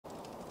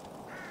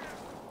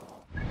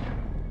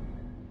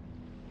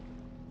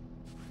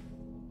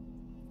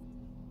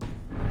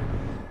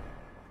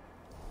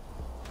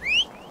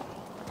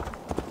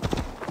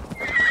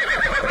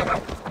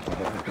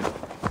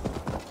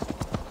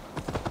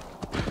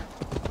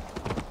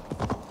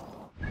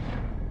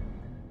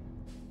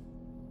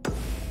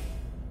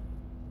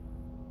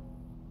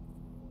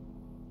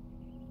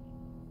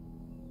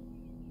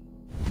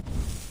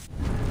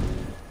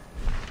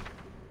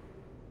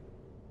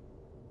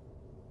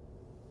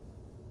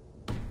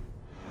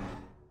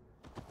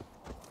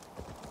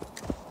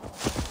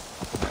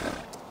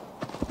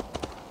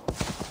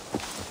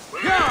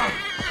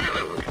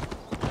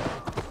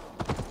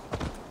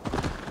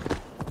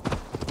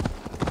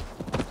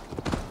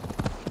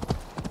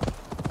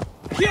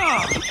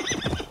Yeah!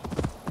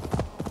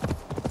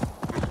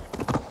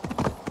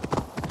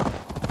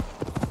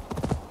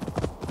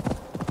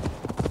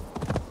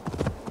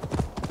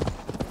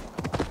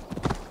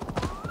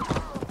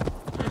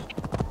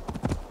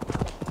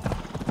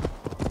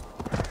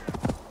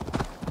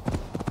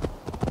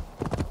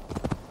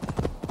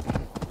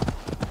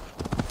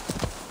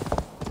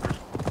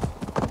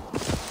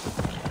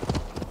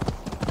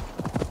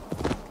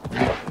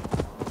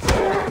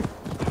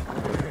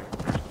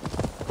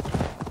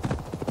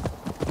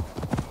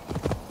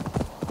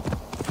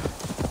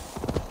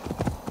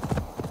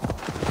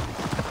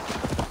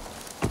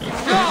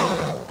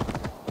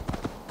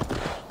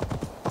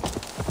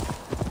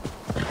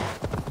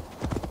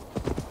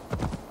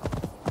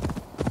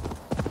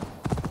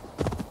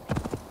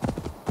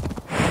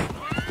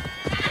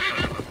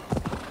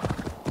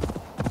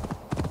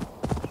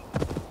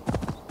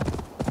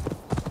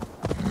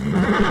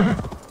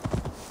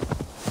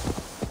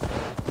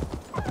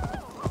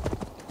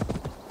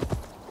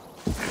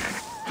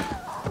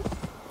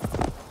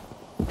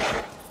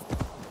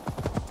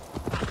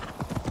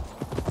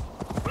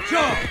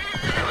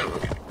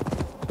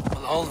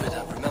 Will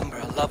Olvida remember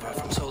a lover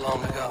from so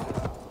long ago?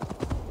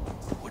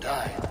 Would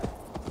I?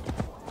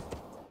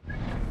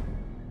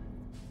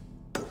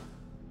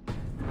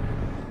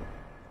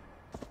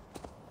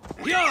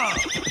 Yeah!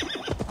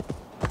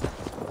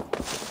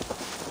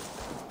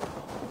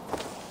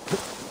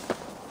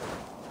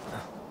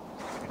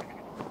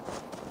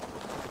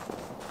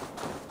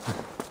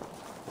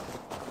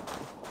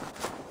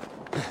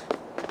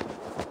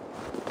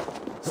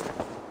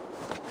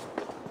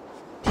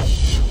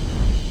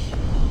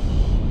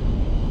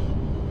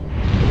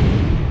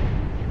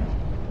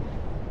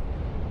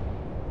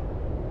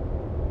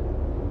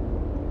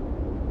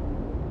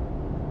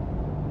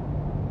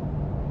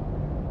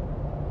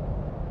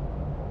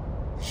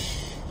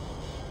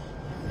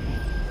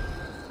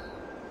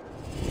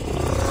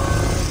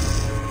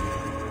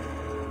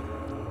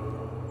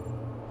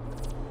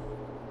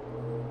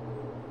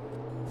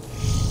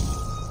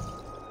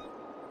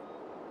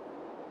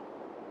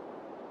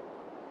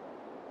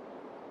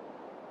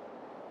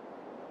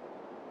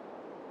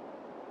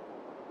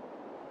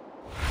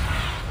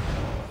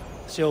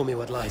 Show me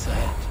what lies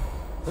ahead.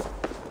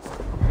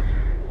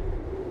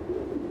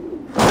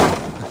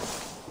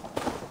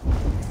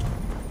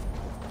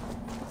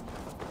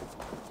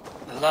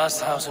 The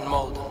last house in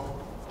Malden.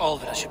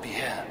 Olvida should be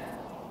here.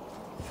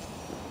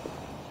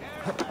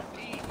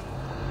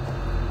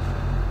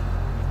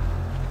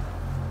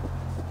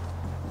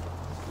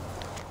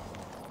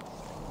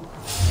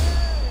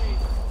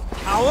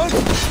 Coward!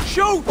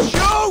 Shoot!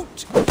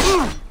 Shoot!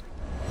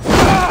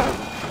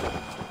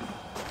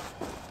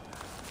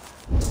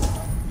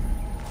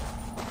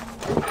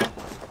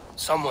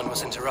 Someone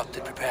was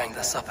interrupted preparing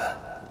their supper.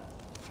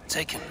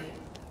 Taken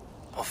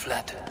or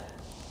fled.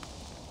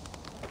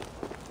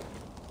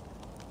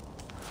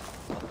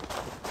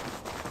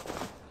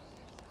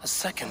 A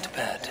second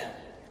bed.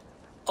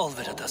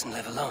 Olvida doesn't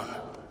live alone.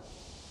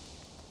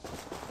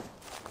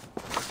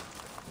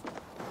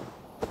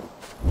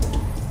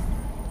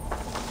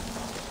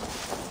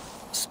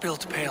 A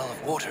spilt pail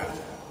of water.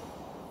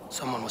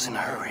 Someone was in a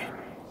hurry.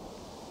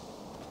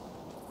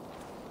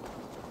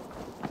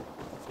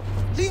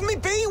 Leave me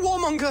be,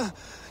 warmonger!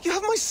 You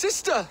have my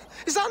sister!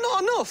 Is that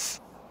not enough?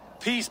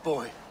 Peace,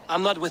 boy.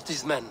 I'm not with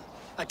these men.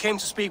 I came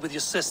to speak with your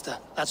sister,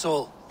 that's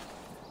all.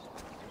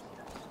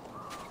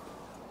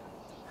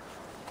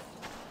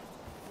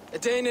 A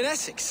day in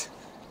Essex.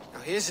 Now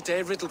here's a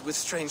day riddled with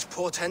strange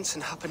portents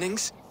and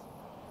happenings.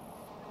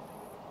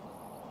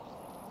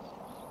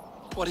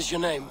 What is your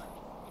name?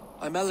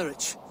 I'm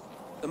Ellerich,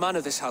 the man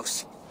of this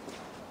house.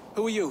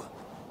 Who are you?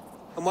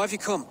 And why have you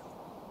come?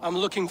 I'm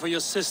looking for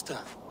your sister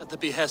at the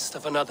behest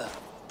of another.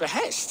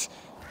 Behest?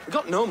 We've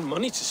got no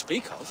money to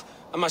speak of,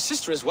 and my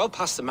sister is well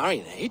past the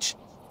marrying age.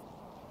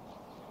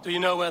 Do you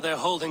know where they're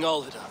holding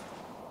Olvida?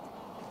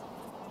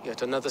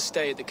 Yet another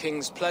stay at the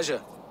King's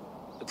pleasure.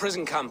 The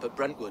prison camp at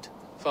Brentwood,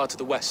 far to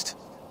the west.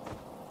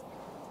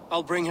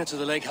 I'll bring her to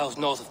the lake house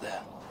north of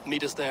there.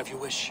 Meet us there if you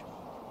wish.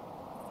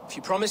 If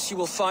you promise you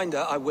will find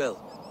her, I will.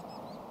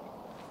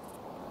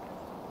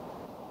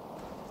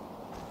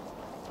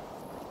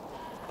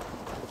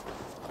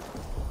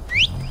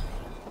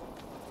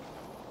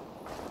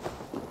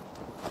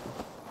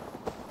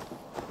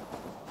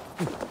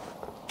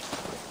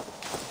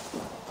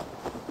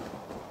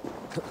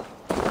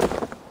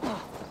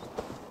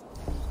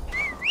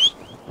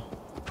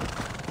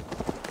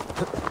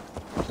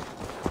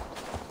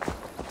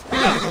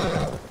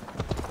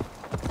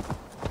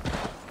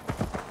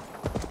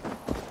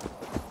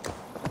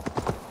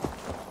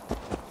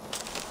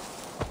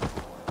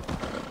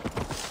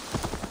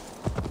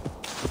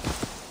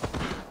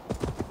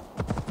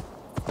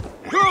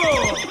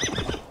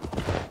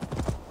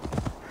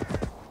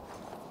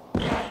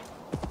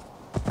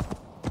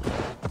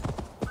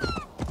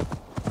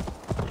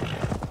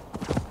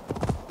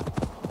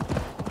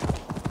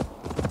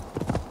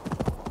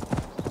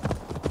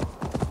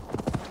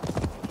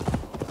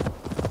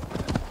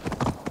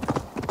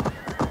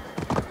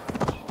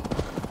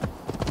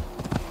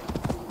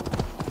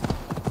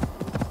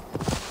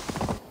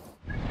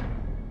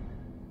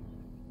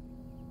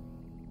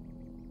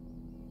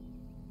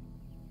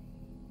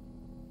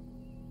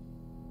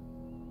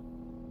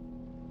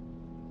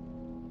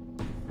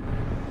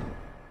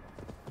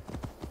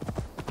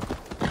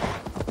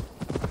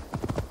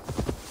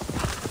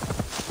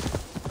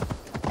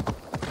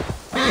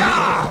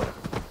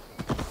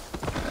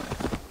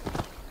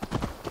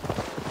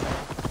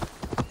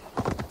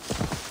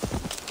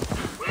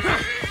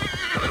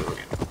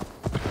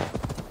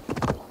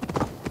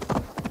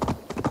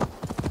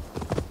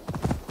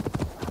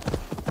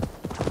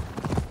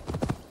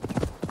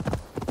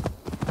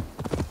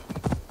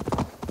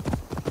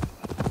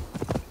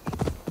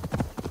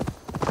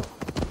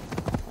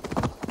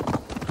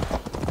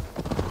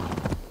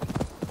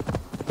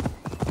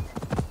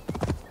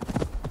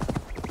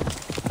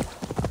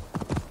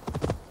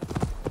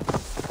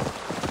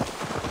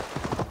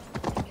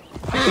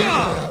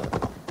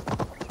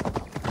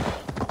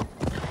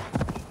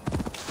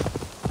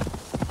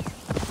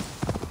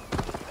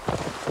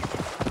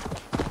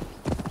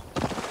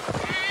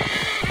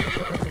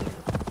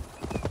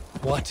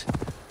 What?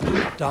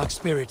 Dark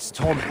spirits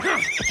torment.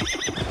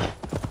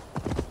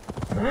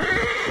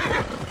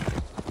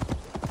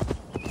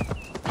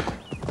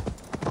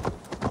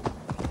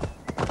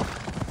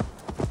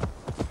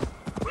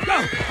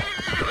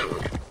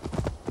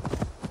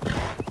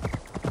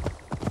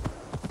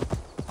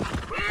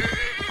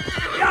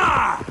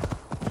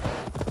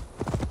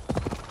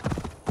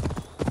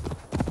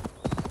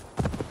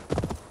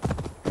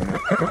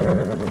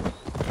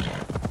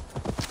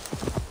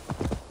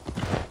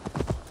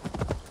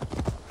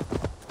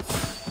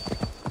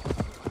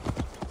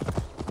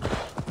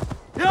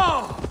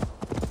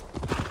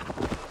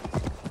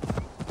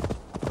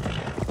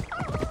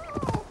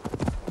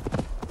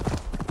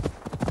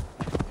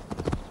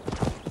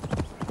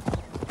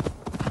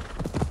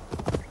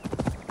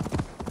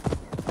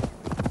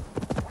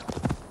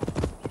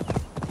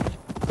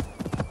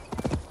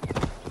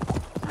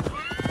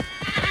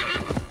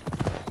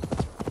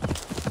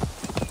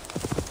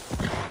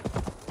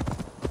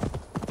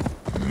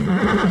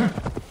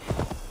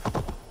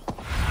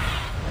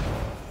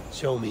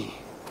 Show me.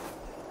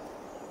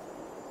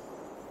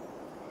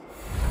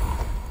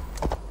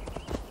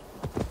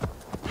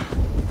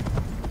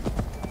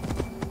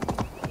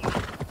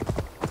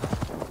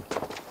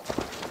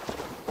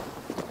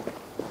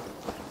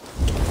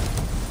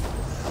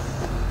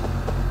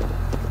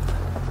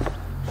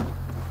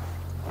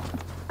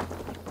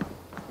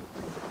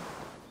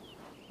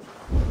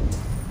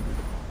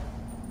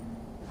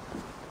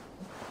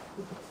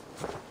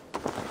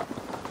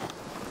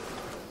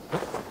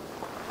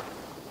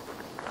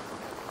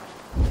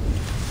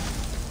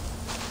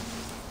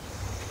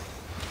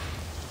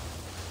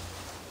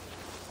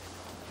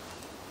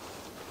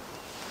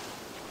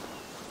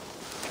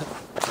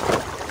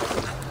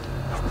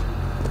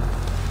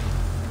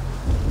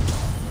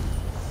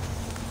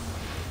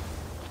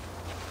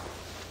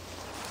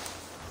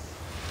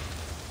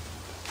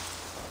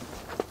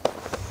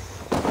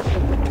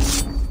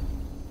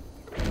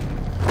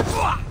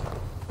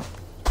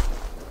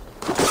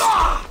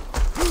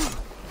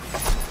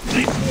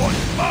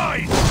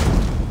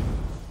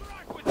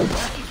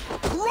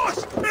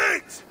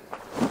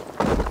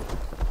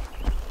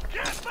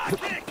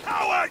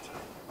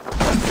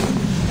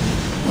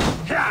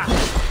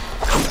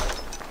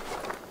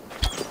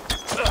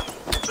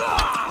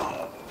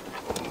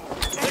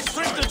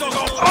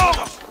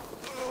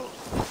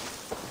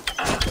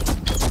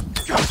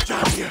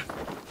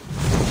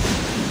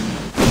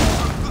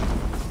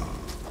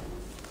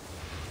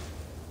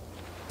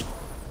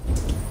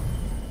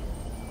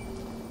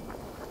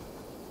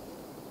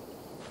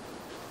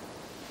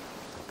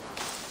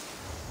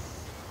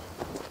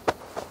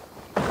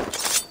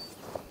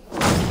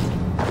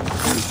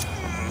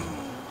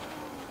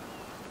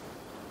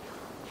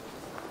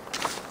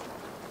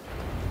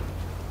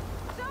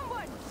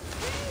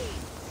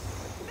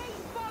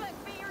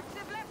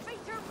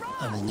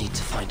 I will need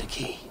to find a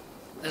key.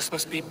 This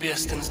must be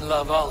Birsten's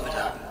love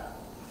Alvida.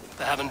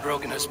 They haven't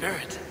broken her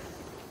spirit.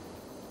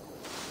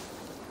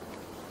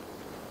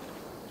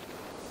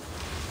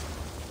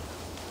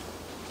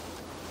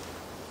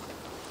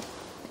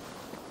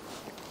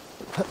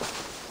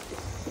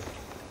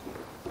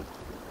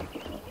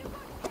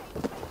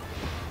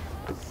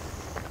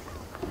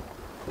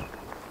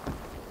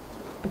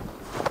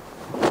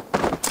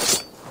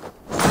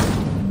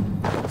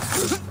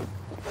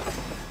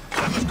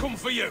 Come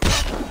for you!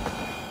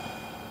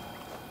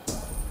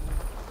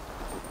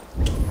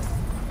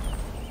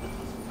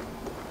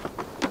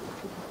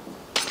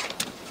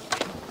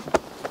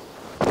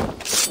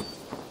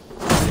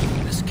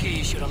 This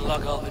key should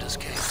unlock Alvida's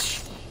cage.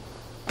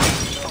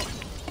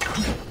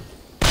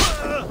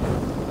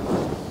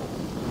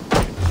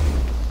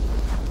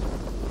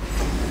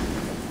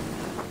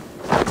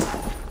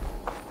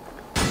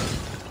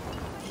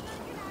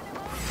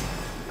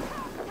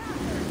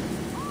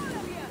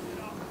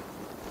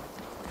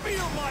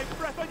 Feel my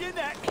breath on your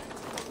neck!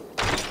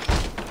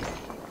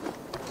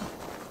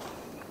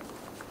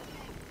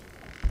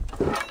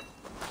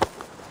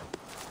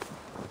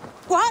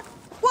 What?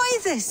 What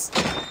is this?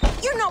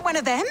 You're not one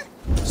of them?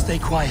 Stay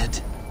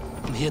quiet.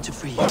 I'm here to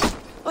free you.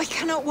 I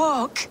cannot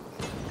walk.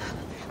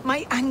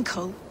 My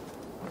ankle.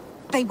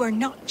 They were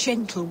not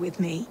gentle with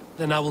me.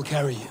 Then I will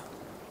carry you.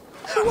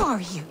 Who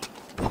are you?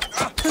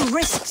 Who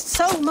risked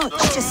so much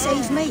to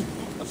save me?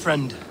 A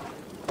friend.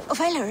 Of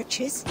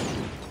Ellerch's?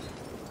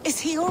 Is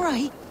he all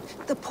right?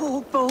 The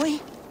poor boy?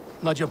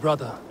 Not your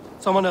brother.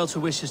 Someone else who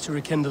wishes to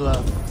rekindle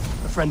a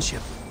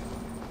friendship.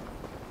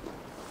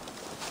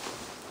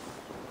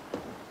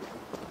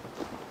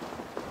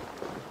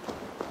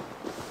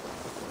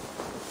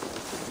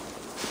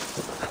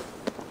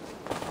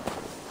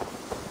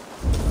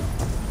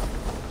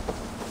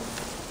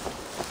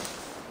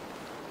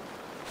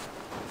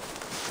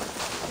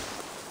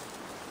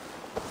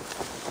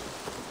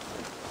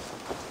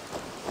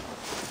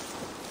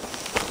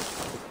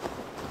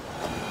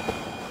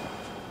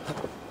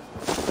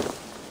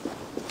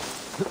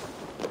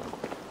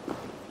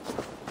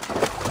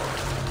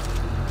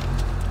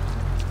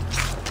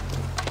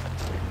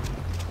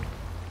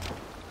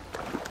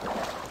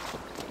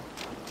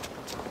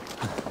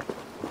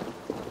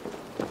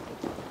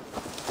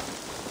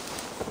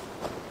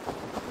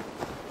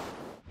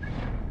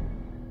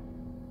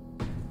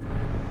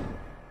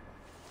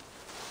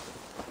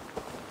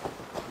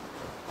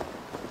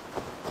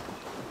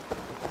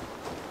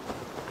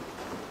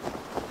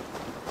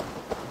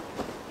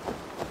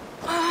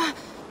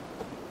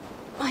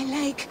 My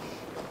leg.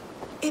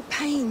 It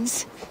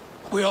pains.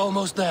 We're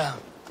almost there.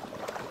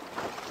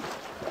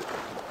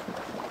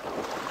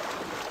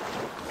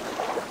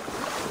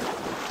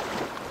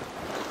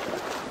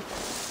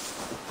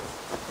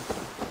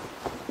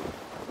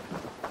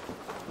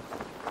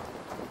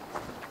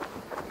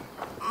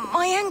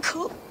 My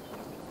ankle.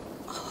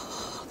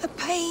 Oh, the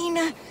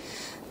pain.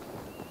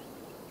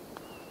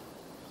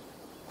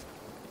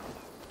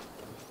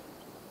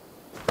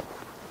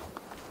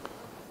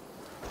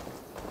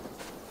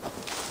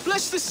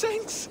 Bless the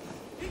saints!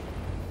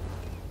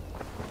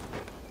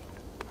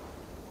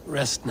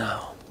 Rest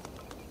now.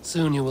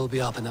 Soon you will be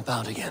up and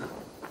about again.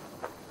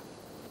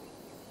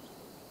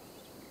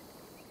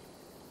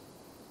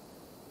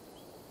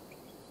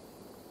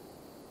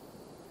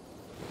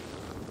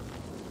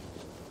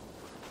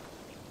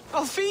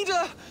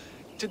 Alfida!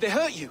 Did they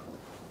hurt you?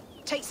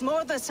 Takes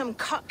more than some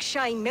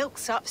cockshy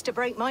milksops to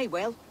break my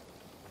will.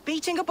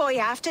 Beating a boy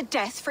half to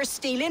death for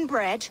stealing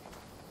bread?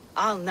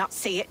 I'll not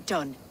see it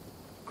done.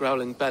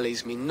 Growling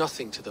bellies mean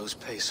nothing to those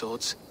pay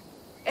swords.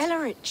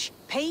 Ellerich,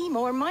 pay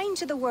more mind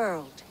to the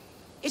world.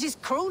 It is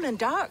cruel and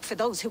dark for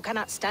those who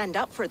cannot stand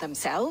up for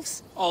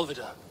themselves.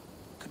 Alvida,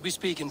 could we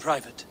speak in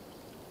private?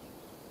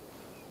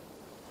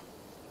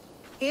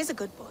 He is a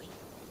good boy,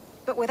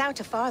 but without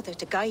a father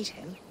to guide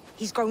him,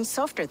 he's grown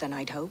softer than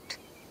I'd hoped.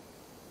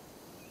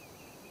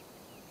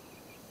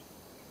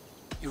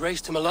 You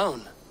raised him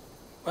alone.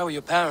 Where were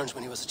your parents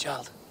when he was a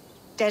child?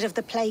 Dead of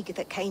the plague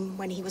that came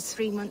when he was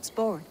 3 months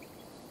born.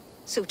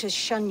 So to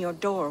shun your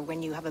door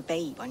when you have a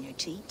babe on your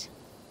teat.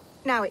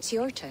 Now it's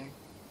your turn.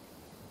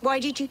 Why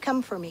did you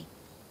come for me?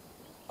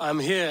 I'm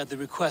here at the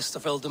request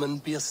of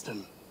Ealdorman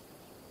Bierston.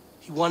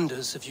 He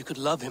wonders if you could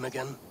love him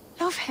again.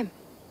 Love him.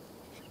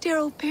 Dear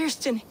old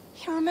Bierston,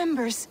 he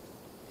remembers.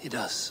 He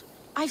does.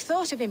 I've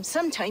thought of him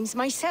sometimes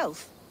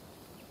myself.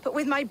 But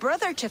with my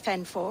brother to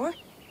fend for,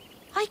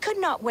 I could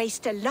not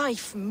waste a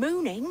life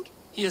mooning.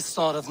 He has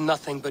thought of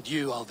nothing but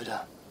you,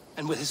 Alvida.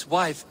 And with his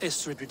wife,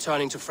 Estrid,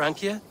 returning to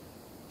Francia,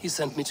 he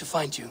sent me to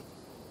find you.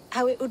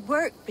 How it would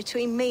work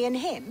between me and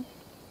him?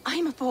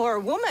 I'm a poor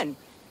woman.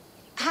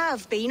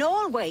 Have been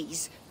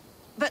always.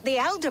 But the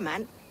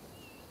Ealdorman...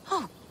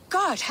 Oh,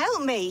 God,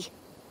 help me!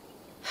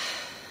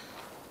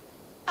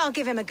 I'll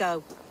give him a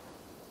go.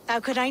 How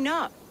could I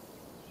not?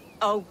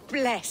 Oh,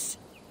 bless.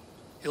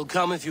 He'll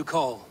come if you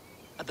call.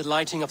 At the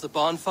lighting of the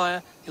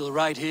bonfire, he'll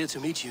ride here to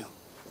meet you.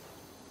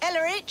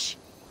 Ellerich,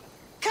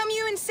 come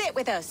you and sit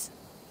with us.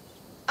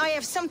 I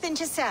have something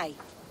to say.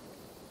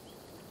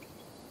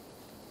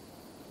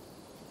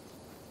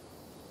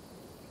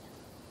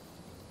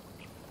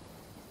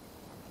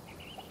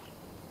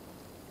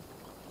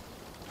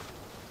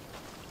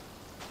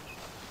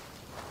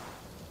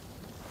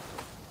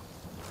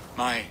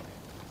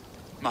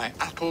 My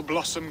apple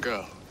blossom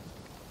girl.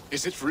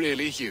 Is it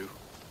really you?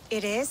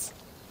 It is.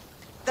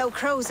 Though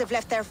crows have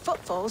left their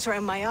footfalls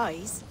around my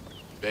eyes.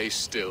 They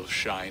still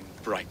shine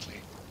brightly,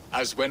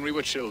 as when we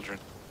were children.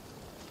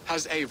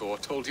 Has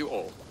Eivor told you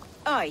all?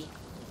 Aye,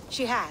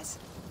 she has.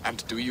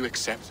 And do you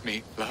accept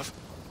me, love?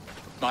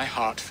 My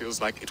heart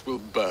feels like it will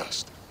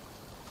burst.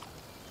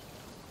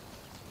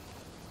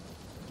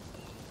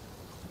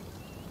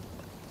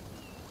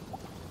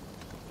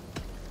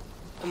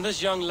 And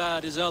this young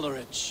lad is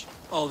Ellerich,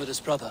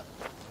 Alvida's brother.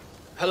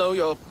 Hello,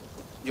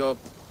 your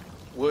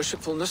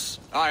worshipfulness.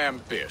 I am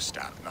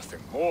Bierstan,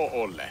 nothing more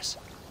or less.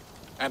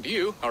 And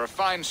you are a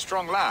fine,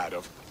 strong lad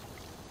of...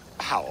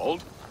 how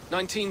old?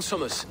 19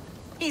 summers.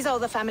 He's all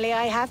the family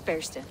I have,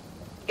 Bierston.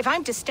 If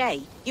I'm to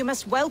stay, you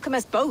must welcome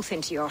us both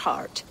into your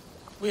heart.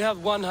 We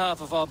have one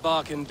half of our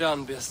bargain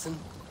done, Bierston.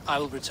 I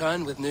will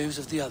return with news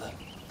of the other.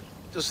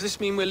 Does this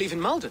mean we're leaving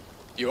Malden?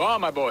 You are,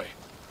 my boy,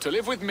 to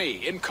live with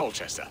me in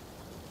Colchester.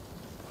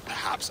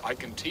 Perhaps I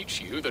can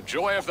teach you the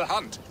joy of the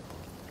hunt.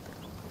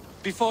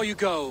 Before you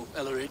go,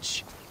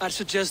 Ellerich, I'd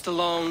suggest a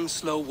long,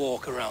 slow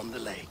walk around the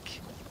lake.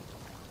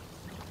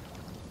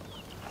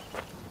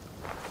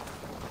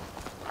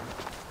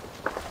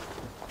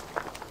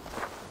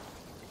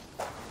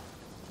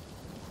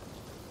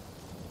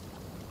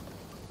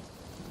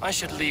 I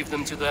should leave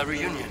them to their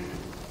reunion.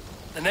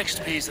 The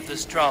next piece of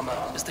this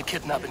drama is the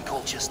kidnap in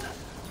Colchester.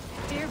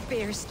 Dear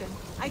Bierston,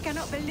 I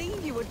cannot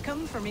believe you would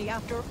come for me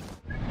after...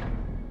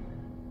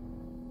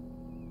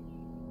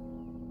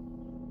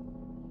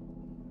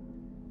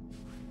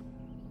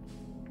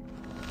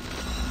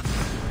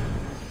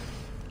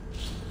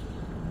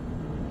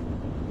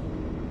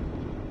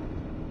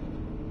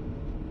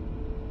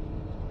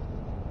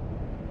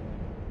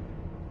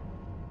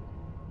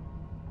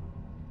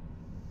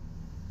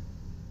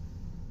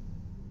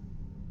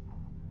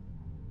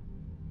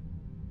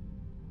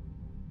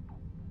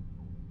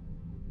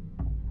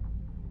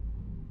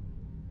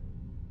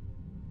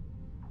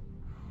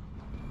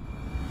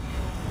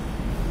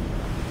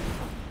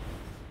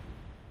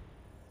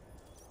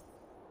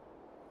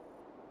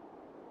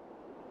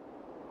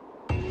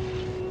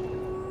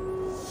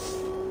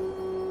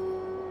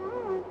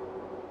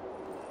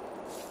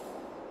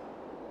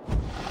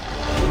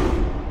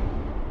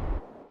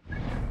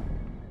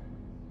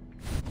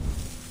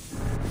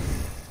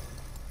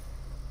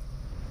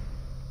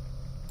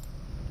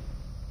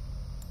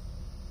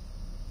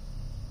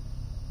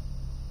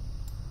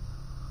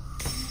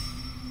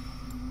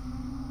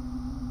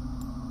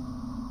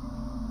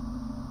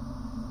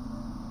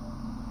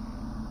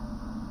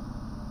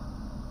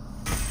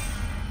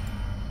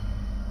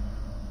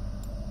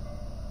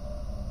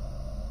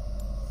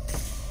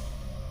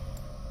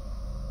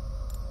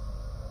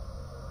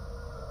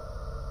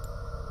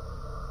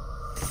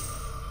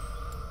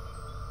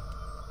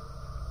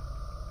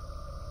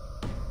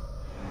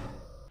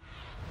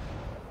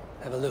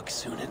 Have a look,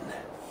 Sunan.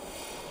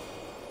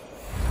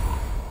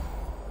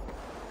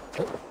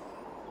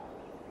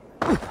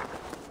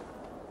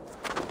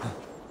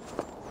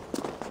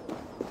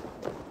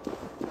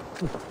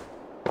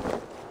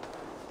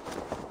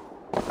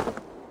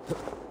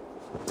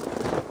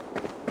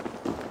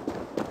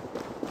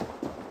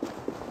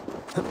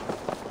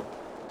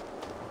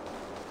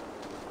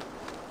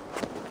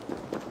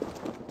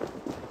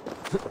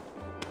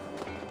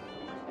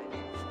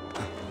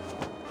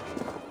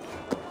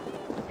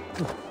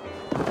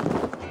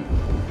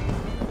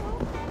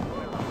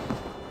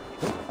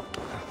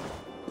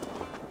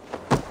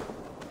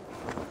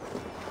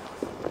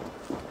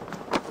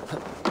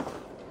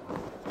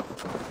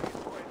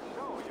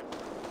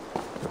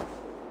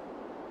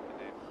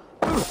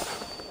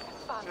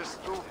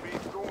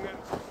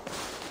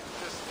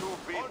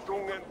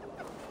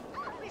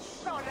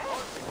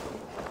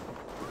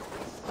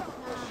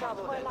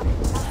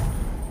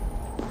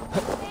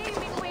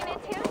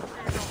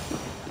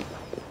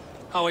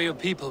 How are your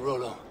people,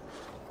 Rollo?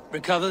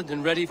 Recovered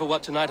and ready for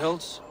what tonight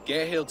holds?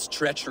 Gerhild's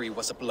treachery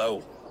was a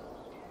blow.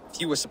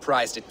 Few were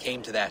surprised it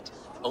came to that,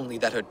 only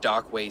that her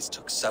dark ways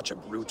took such a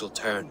brutal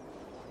turn.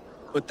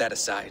 Put that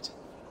aside.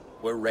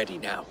 We're ready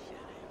now.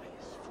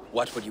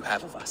 What would you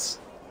have of us?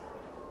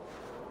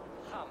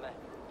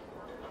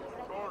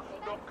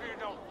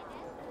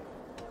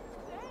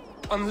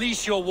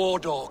 Unleash your war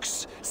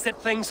dogs. Set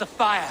things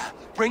afire.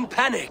 Bring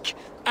panic.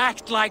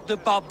 Act like the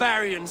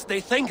barbarians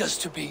they think us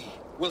to be.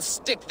 We'll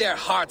stick their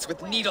hearts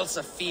with needles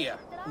of fear.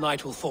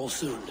 Night will fall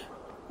soon.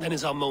 Then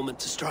is our moment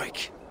to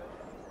strike.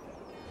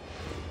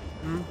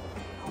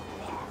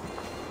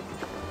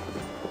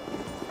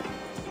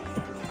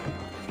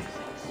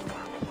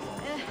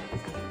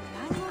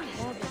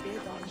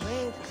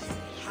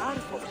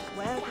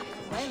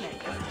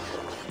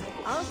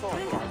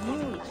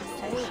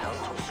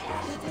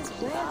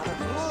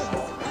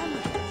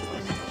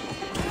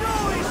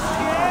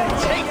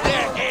 Take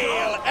their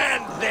ale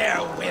and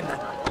their women.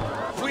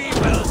 We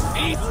will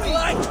feast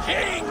like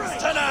kings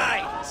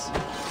tonight!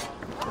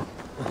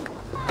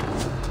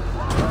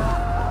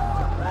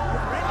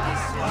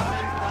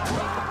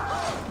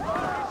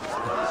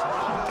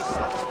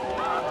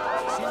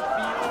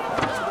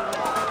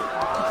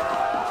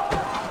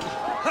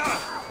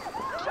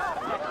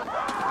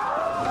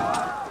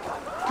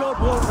 God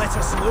won't let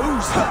us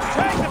lose.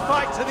 Take the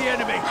fight to the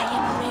enemy. I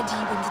am ready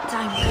when the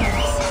time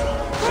comes.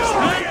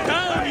 Stand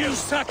down, you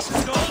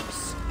Saxon dogs.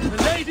 The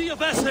Lady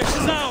of Essex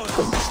is ours.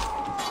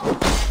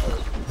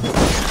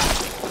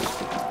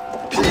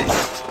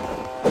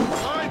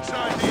 Right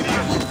side,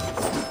 idiot.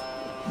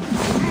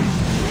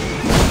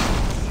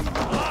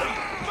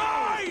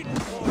 Mine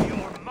for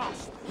your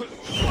master.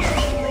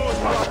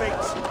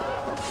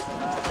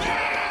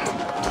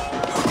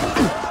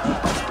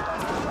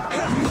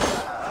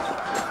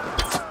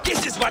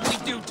 This is what we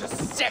do to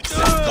Saxon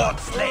god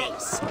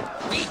slaves.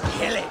 We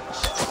pillage.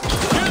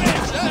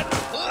 Pillage and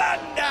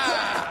plunder!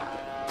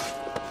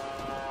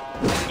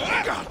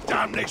 God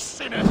damn this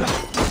sinner!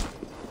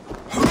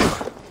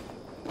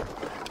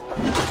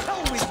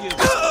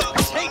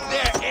 Take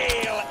their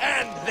ale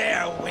and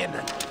their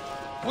women.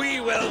 We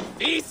will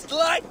feast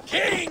like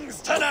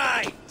kings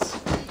tonight!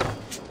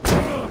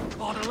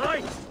 On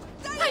light.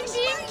 I'm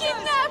being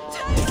kidnapped!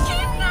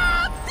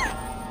 Kidnapped!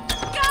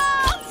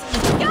 Guards!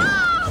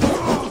 Guards!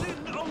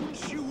 Sin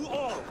owns you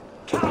all.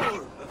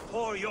 Cower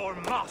before your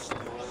masters.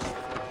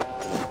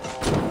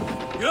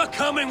 You're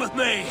coming with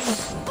me.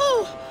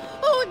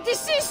 Oh,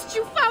 desist,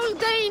 you foul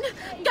Dane!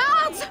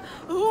 Guards!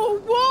 Oh,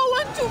 woe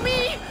unto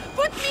me!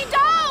 Put me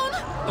down!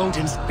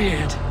 Odin's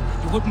beard.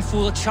 You wouldn't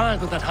fool a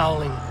child with that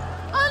howling.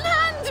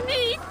 Unhand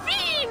me,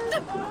 fiend!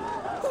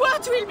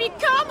 What will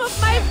become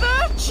of my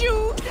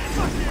virtue?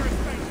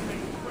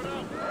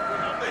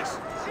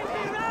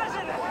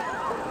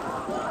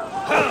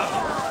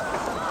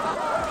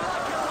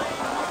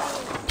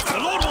 The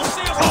Lord will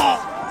see us all.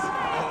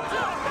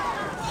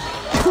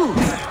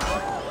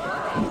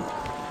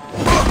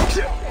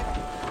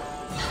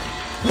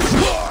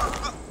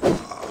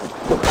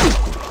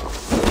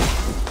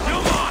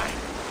 You're mine.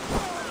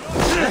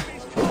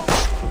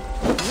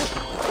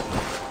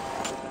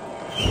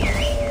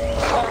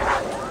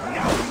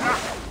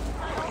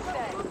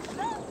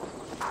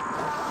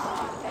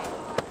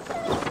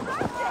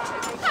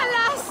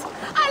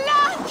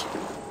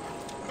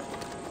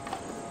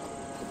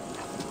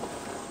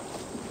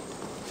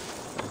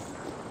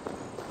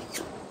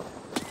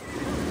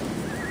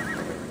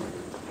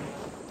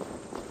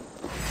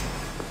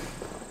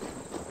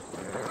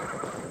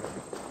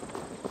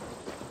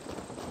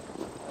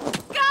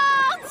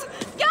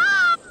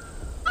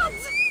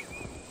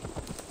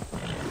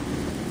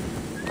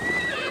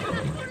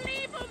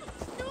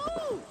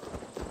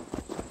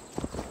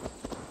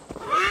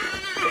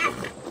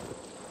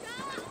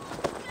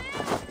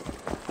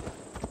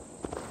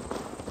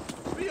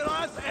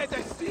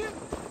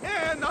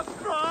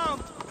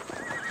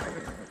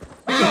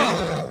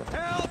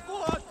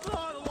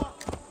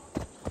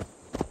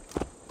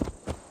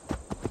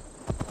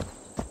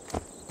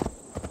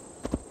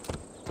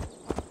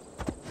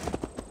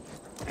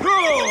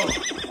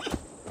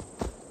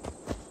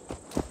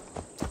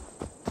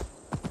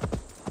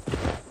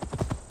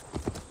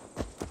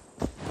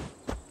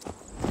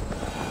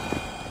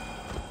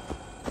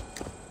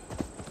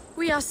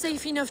 We are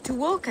safe enough to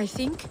walk, I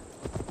think.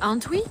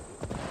 Aren't we?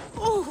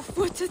 Oh,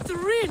 what a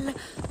thrill!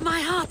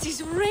 My heart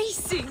is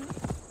racing!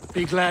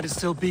 Be glad it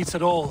still beats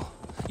at all.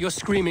 Your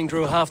screaming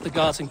drew half the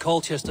guards in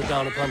Colchester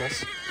down upon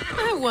us.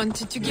 I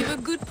wanted to give a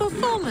good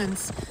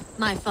performance.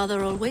 My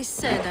father always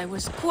said I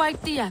was quite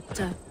the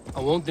actor. I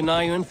won't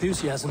deny your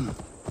enthusiasm.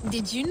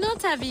 Did you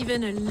not have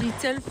even a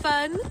little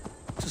fun?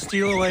 To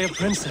steal away a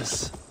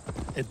princess.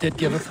 It did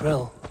give a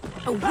thrill.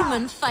 A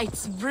woman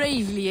fights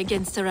bravely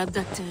against her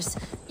abductors.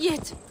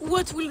 Yet,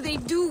 what will they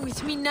do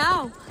with me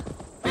now?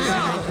 Is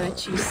my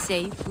virtue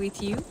safe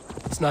with you?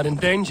 It's not in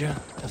danger,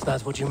 if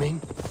that's what you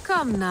mean.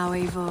 Come now,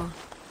 Eivor.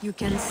 You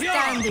can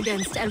stand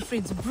against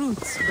Alfred's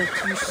brutes,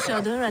 but you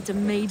shudder at a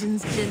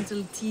maiden's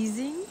gentle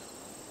teasing?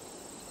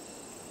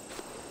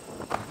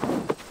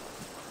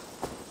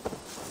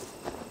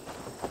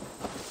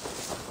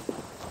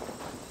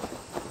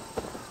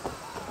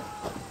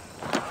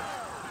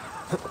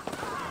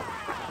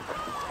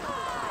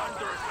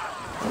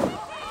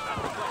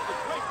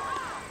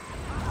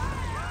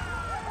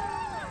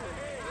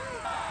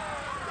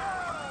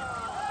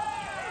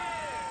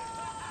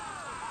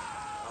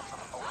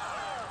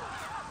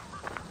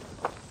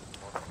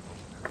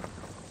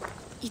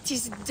 It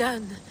is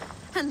done,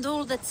 and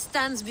all that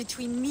stands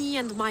between me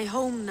and my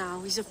home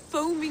now is a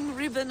foaming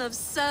ribbon of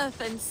surf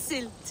and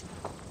silt.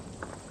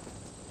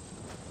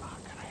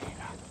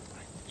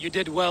 You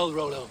did well,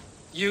 Rollo.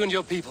 You and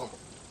your people.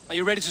 Are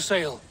you ready to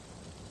sail?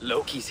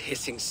 Loki's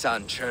hissing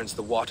sun churns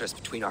the waters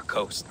between our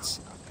coasts.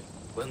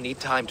 We'll need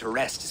time to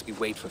rest as we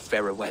wait for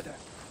fairer weather.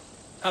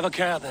 Have a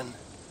care, then.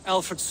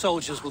 Alfred's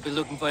soldiers will be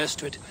looking for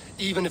Estrid,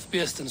 even if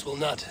Bearstons will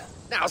not.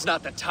 Now's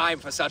not the time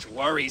for such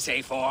worries,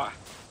 Eivor.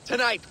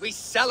 Tonight, we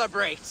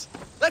celebrate!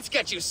 Let's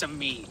get you some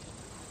mead.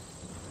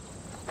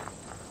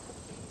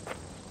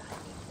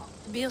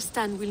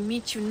 Birstan will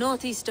meet you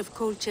northeast of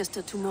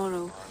Colchester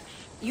tomorrow.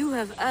 You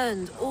have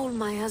earned all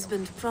my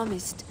husband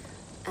promised,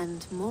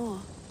 and more.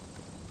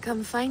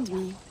 Come find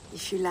me,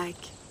 if you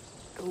like,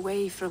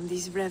 away from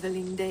these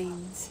reveling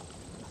Danes.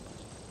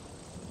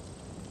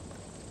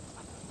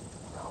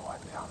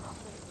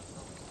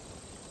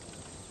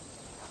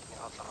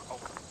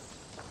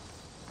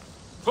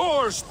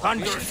 Thor's We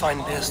thunder! should find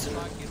Bearston.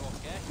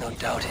 No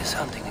doubt he's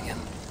hunting again.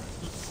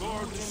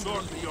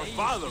 Sword to your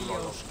father,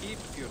 Lord.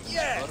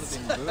 Yes!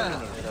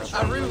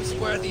 A ruse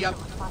worthy of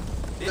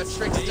the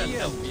trickster.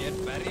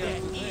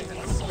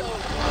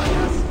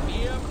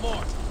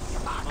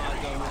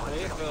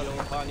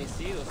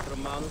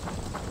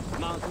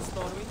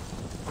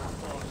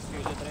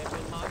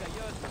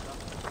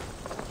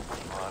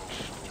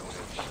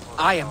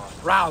 I am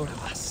proud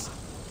of us.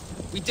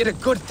 We did a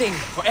good thing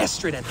for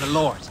Estrid and her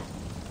lord.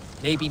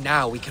 Maybe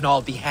now we can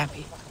all be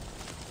happy.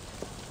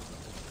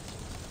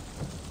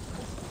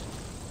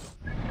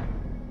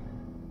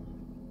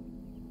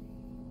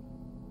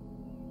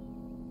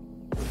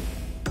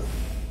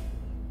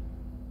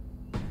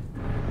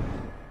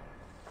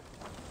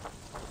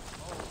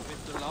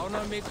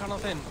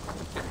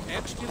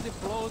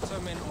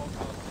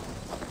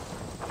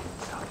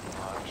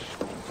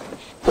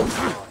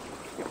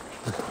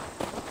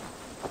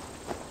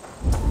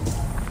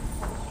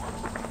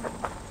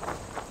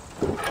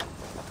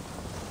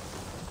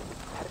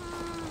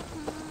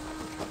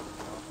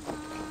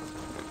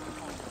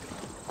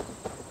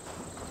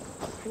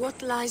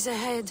 What lies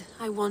ahead,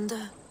 I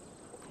wonder?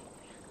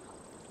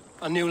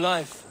 A new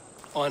life,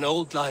 or an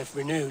old life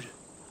renewed.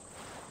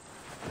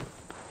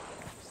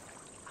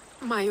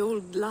 My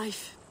old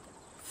life.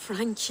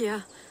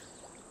 Francia.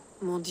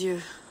 Mon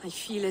Dieu, I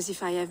feel as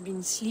if I have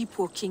been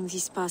sleepwalking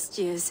these past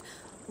years,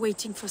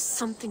 waiting for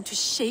something to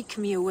shake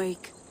me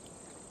awake.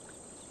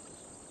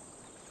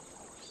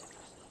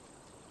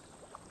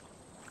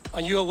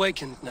 Are you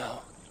awakened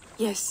now?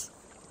 Yes.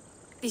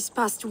 These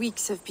past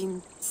weeks have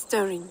been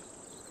stirring.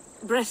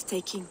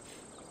 Breathtaking.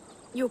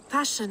 Your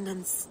passion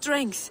and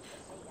strength.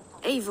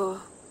 Eivor,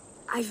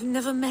 I've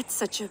never met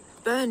such a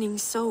burning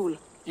soul.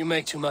 You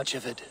make too much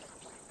of it.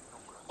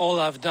 All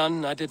I've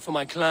done, I did for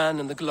my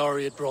clan and the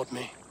glory it brought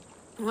me.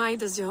 Why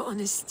does your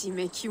honesty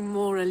make you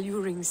more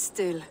alluring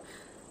still?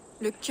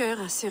 Le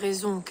cœur a ses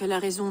raisons que la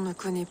raison ne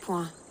connaît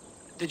point.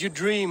 Did you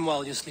dream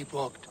while you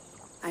sleepwalked?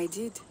 I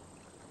did.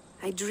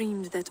 I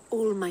dreamed that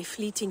all my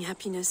fleeting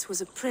happiness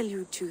was a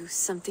prelude to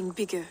something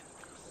bigger.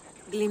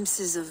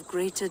 Glimpses of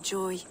greater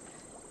joy,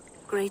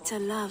 greater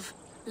love.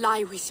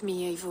 Lie with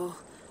me, Eivor,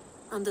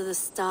 under the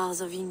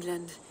stars of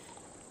England.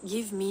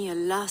 Give me a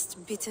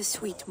last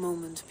bittersweet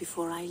moment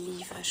before I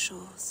leave her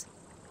shores.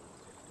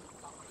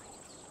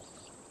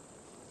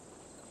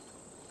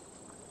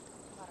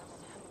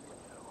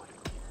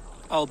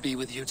 I'll be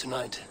with you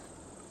tonight.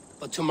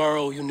 But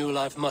tomorrow your new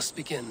life must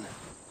begin.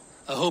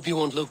 I hope you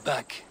won't look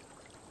back.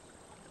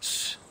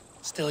 Shh.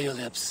 Still your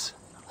lips,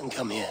 and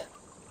come here.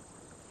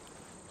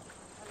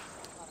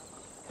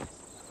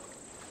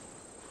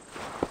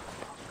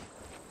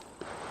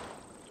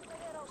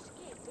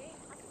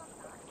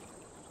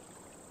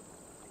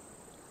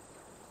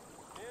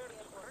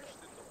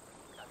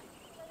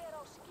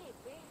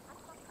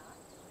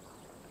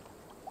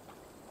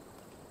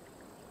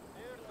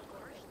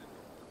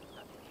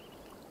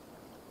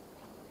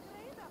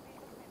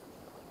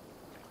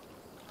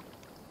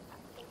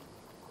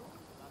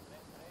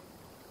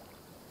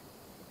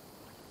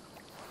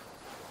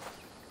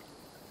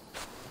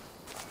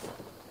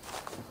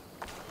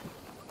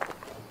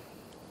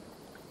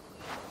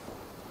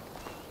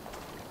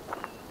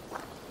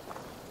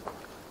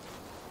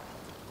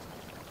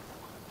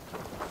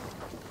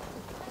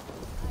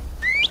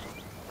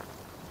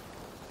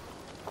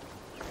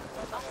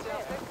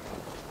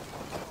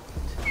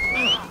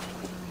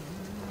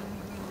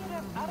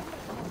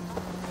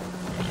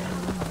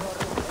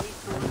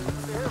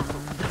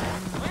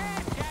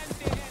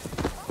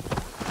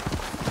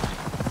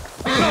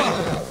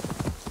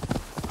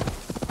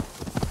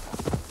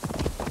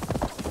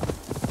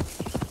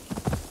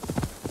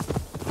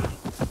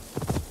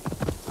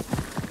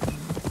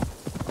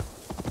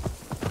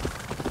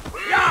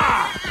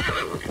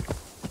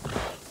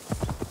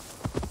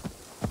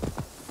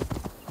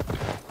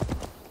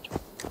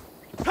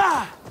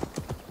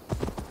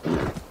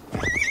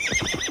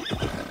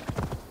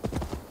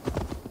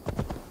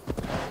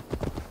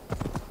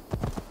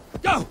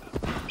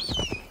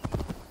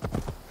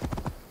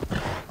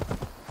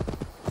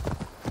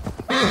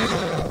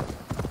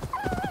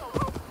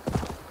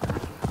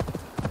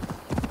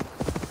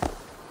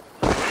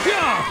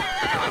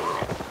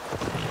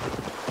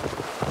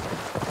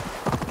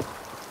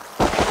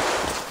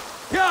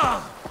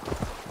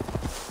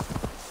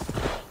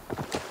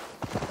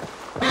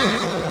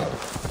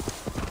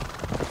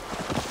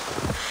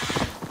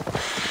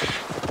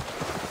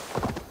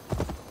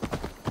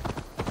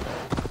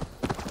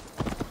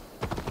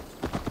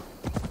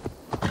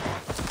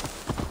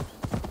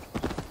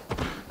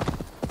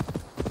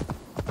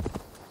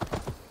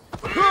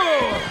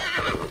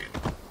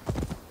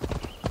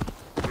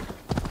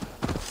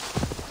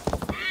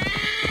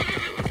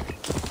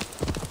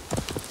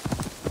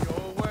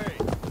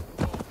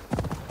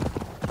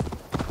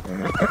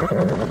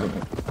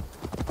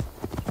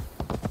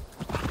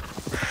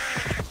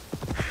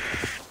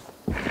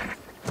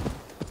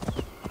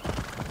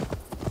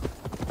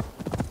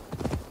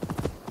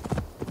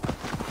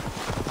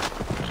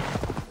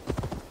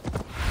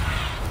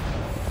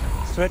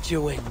 Spread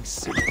your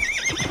wings.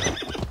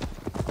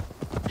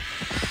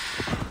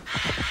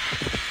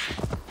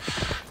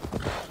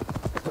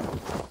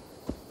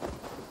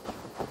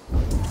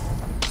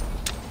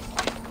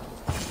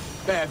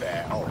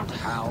 There, old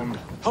hound.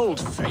 Hold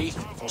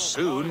faith, for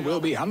soon we'll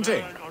be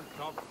hunting.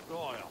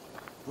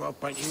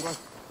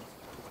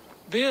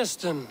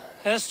 Bearston,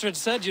 Estrid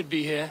said you'd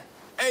be here.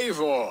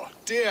 Eivor,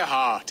 dear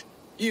heart.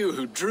 You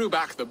who drew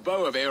back the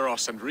bow of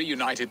Eros and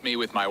reunited me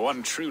with my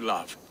one true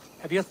love.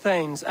 Have your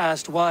thanes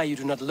asked why you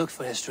do not look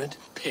for Estrid?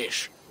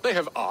 Pish. They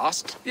have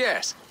asked,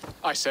 yes.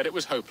 I said it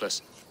was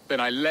hopeless. Then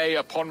I lay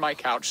upon my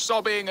couch,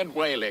 sobbing and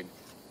wailing.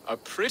 A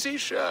pretty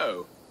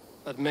show.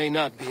 That may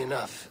not be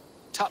enough.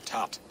 Tut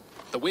tut.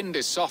 The wind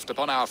is soft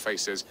upon our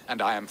faces,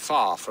 and I am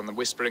far from the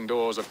whispering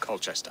doors of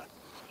Colchester.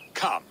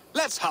 Come,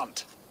 let's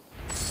hunt!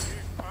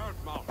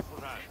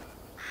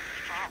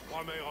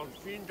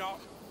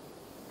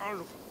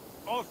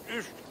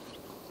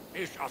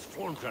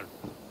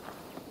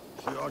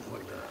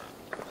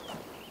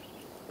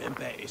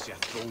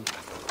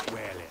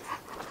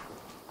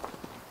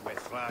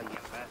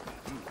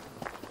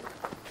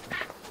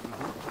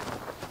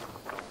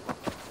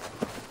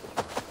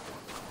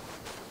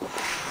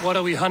 What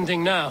are we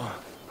hunting now?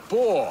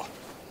 Boar.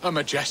 A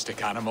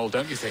majestic animal,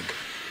 don't you think?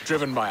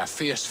 Driven by a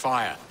fierce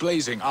fire,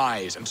 blazing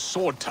eyes, and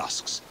sword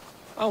tusks.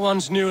 I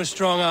once knew a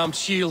strong-armed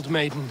shield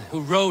maiden who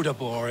rode a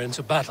boar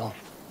into battle.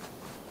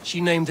 She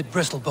named it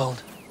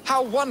Bristlebolt.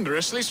 How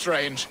wondrously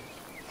strange.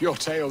 Your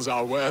tales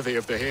are worthy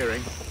of the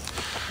hearing.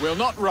 We'll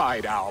not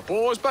ride our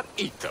boars, but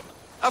eat them.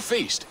 A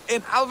feast,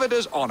 in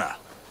Alvida's honor.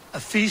 A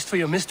feast for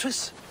your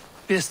mistress?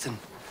 Bearston,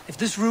 if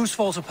this ruse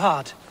falls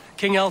apart,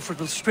 King Aelfred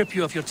will strip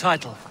you of your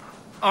title.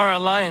 Our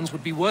alliance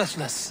would be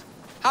worthless.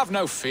 Have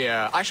no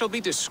fear, I shall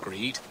be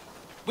discreet.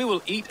 We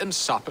will eat and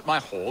sup at my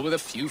hall with a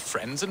few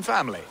friends and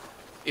family.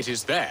 It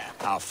is there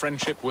our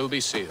friendship will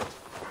be sealed.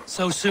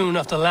 So soon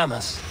after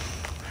Lammas.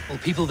 Will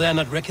people there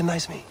not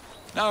recognize me?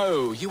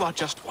 No, you are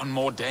just one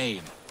more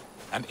Dane.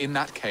 And in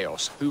that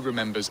chaos, who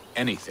remembers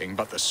anything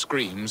but the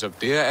screams of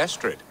dear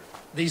Estrid?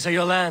 These are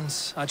your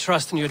lands. I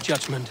trust in your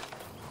judgment.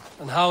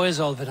 And how is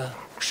Alvida?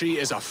 She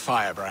is a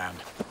firebrand.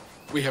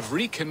 We have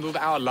rekindled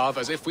our love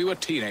as if we were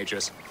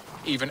teenagers.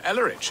 Even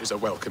Ellerich is a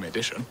welcome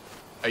addition.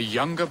 A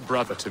younger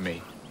brother to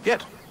me,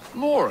 yet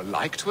more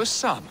alike to a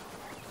son.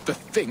 The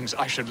things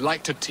I should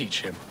like to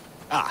teach him.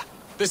 Ah,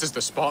 this is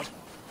the spot.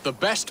 The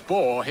best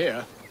boar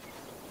here.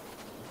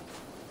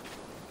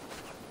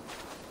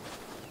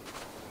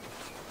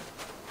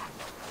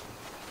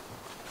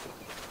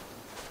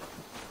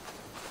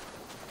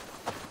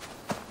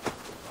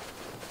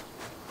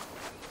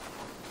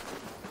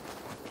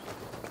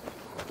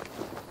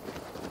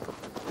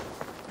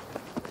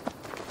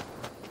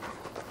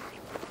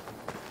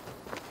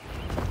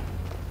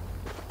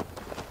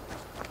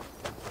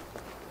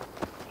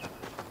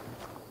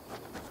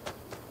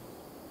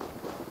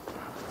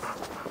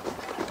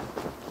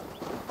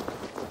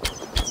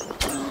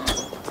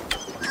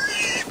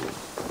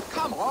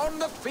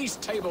 The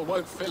feast table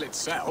won't fill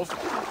itself.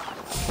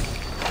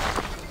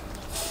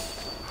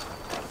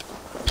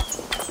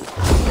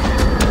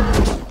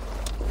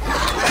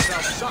 I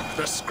shall suck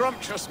the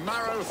scrumptious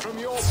marrow from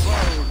your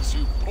bones,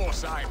 you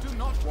porcine. Do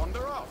not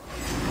wander off.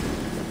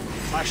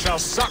 I shall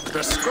suck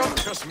the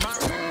scrumptious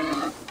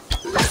marrow.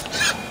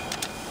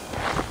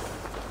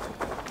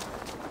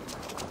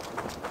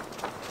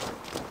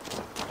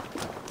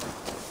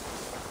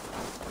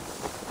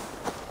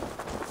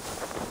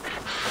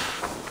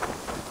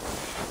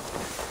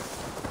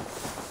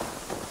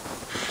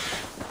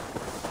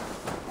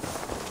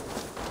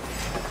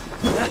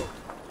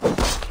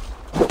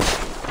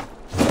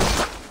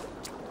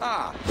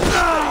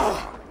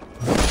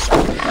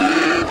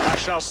 I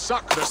shall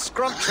suck the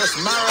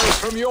scrumptious marrow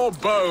from your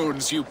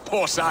bones, you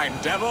porcine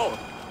devil!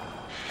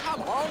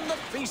 Come on, the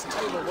feast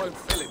table won't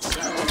fill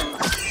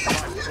itself.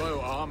 My bow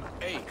arm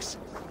aches.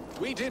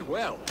 We did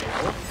well,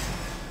 Eivor.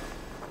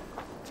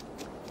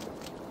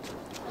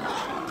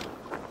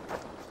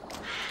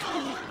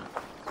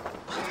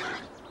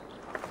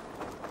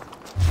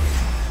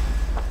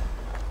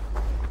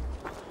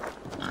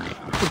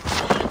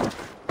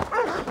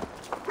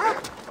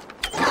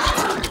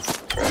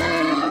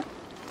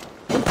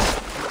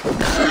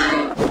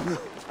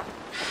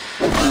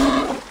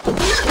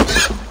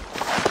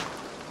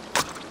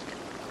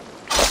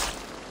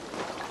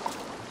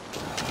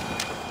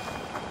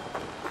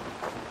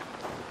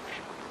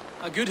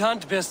 A good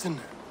hunt, Bearston.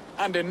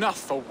 And enough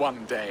for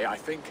one day, I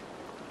think.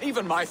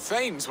 Even my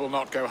thanes will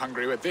not go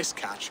hungry with this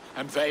catch,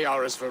 and they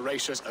are as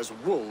voracious as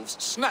wolves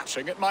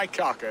snatching at my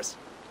carcass.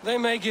 They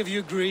may give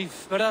you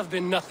grief, but I've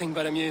been nothing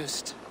but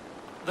amused.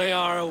 They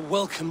are a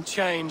welcome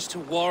change to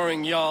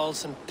warring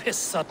jarls and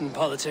piss-sudden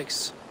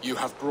politics. You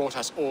have brought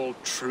us all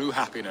true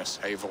happiness,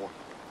 Eivor.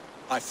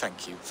 I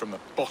thank you from the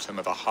bottom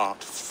of a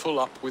heart full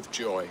up with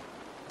joy.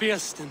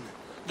 Bearston,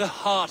 the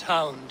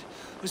Heart-Hound,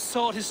 who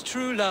sought his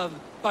true love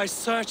by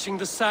searching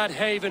the sad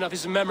haven of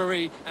his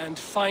memory and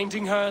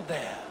finding her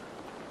there.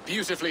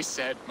 Beautifully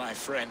said, my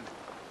friend.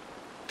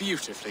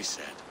 Beautifully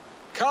said.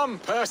 Come,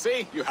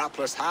 Percy, you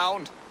hapless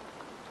hound.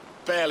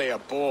 Barely a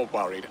boar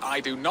worried.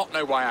 I do not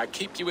know why I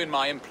keep you in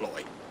my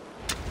employ.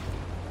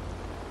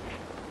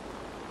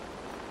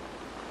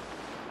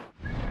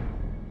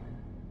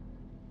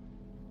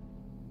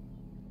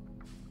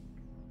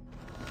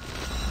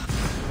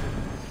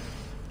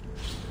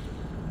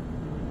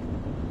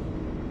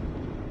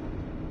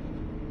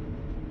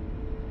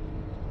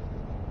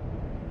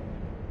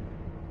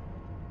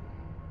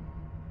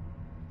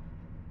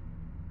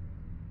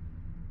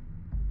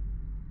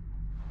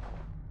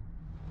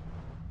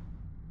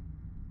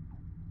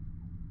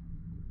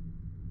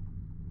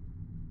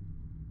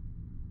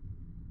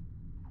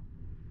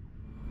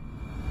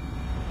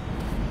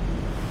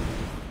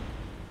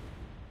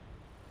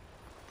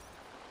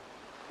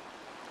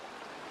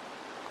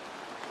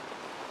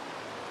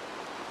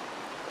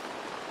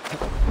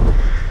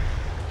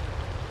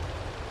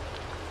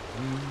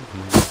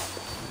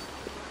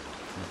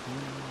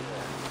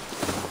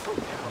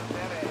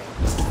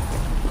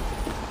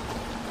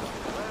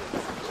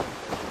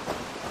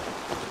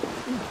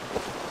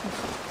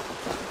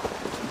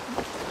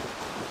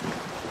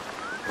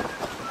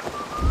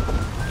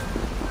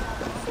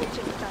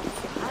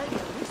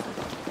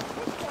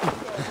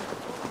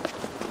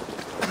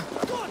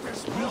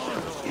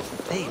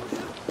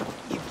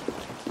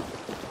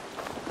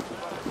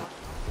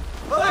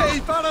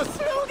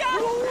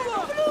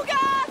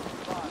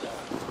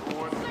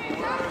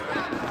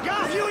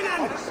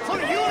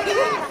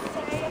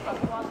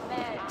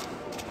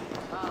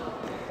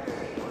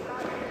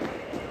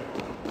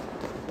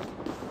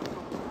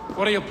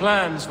 What are your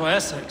plans for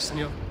Essex and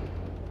your...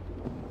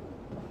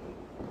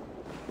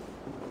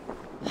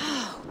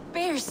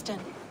 Bearston,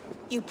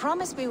 you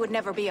promised we would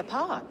never be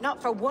apart, not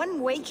for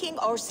one waking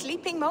or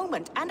sleeping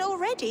moment, and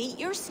already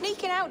you're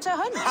sneaking out to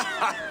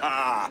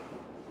hunt.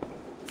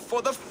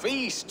 For the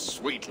feast,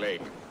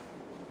 sweetling.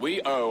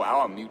 We owe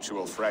our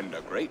mutual friend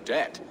a great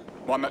debt.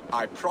 One that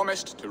I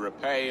promised to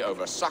repay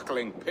over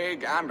suckling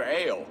pig and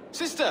ale.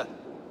 Sister,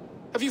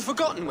 have you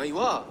forgotten where you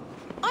are?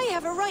 I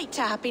have a right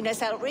to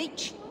happiness,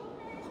 Outreach.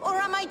 Or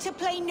am I to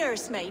play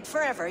nursemaid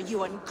forever,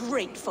 you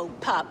ungrateful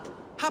pup?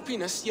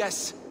 Happiness,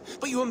 yes.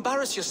 But you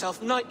embarrass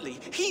yourself nightly,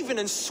 heaving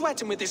and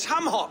sweating with this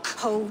ham-hock.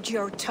 Hold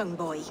your tongue,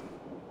 boy.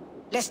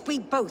 Lest we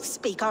both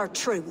speak our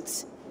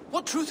truths.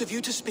 What truth have you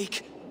to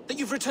speak? That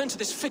you've returned to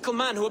this fickle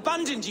man who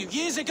abandoned you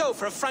years ago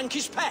for a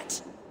Frankish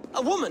pet?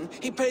 A woman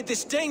he paid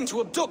this Dane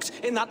to abduct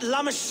in that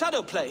lammish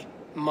shadow play?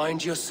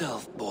 Mind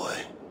yourself, boy.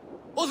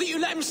 Or that you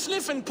let him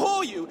sniff and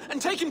paw you, and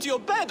take him to your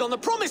bed on the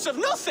promise of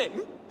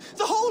nothing?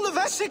 The whole of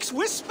Essex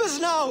whispers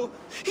now.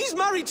 He's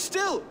married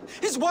still,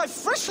 his wife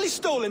freshly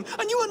stolen,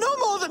 and you are no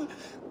more than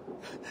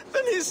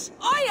his...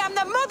 I am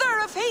the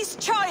mother of his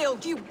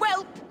child, you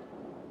whelp!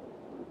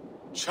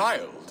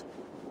 Child?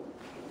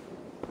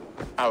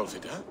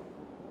 Alvida?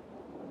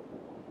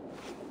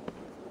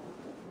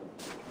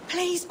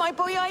 Please, my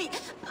boy, I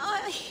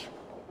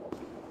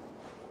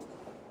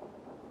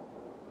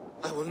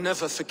will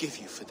never forgive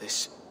you for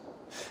this.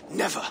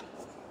 Never.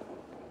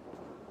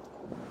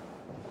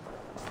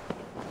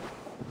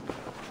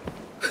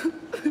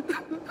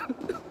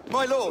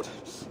 My lord,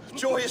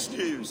 joyous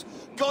news.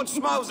 God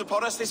smiles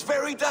upon us this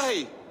very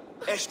day.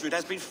 Estrid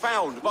has been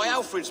found by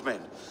Alfred's men.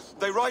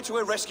 They ride to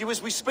her rescue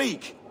as we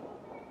speak.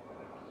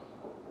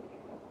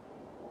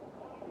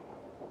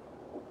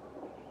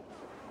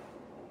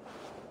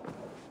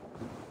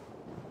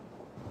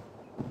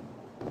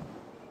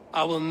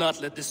 I will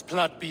not let this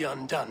plot be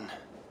undone.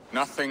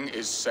 Nothing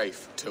is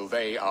safe till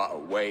they are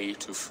away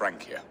to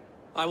Francia.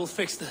 I will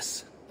fix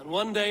this, and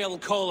one day I will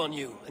call on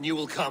you, and you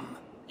will come.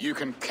 You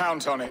can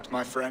count on it,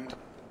 my friend.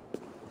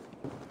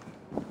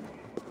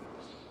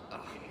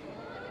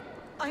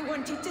 I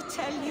wanted to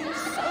tell you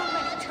so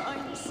many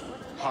times.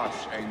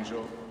 Hush,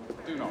 Angel.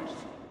 Do not.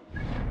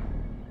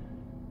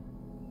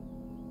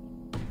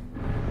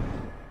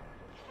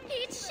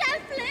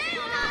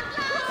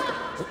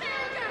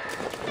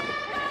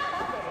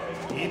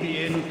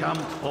 Ibi in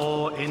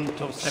campo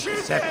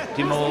intercept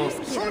septimo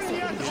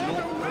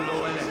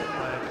luculo electric.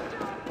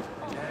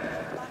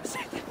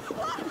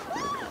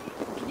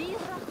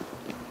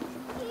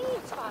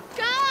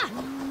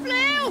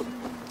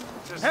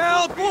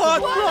 Help!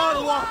 What?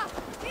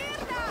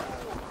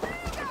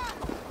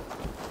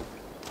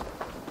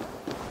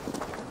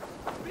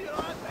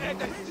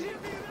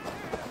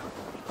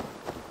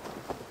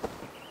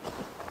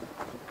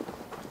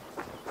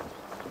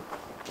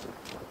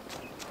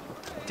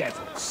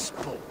 Devil's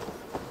spawn.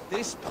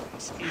 This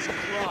place is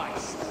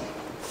Christ.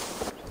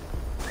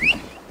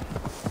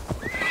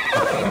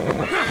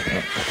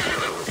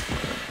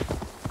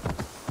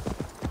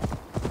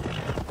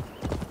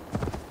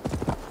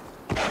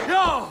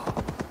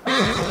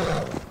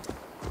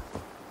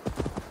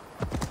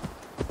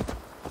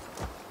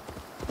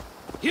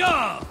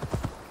 Yeah!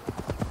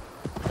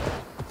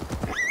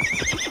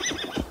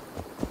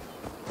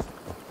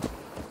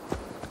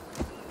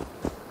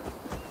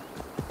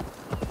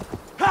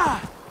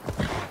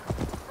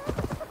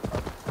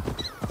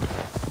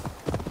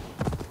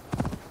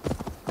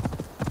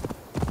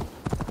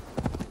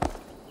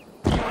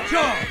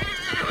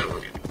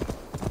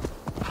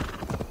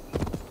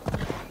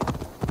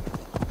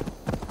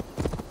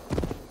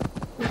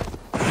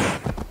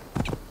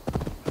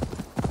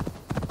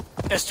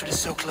 Estrid is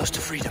so close to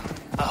freedom.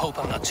 I hope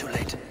I'm not too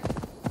late.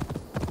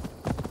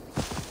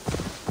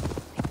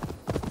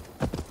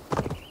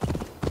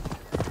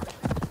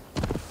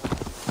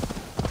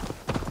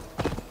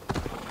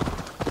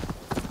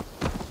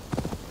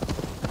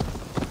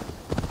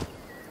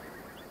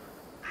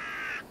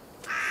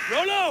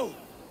 Rollo!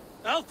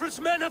 Alfred's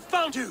men have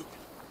found you!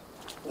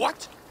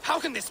 What?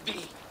 How can this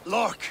be?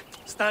 Lork,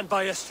 stand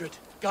by Estrid.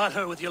 Guard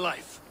her with your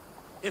life.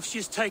 If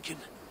she's taken,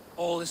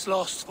 all is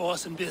lost for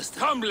us in Bearston.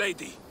 Come,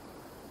 lady.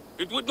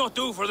 It would not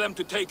do for them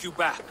to take you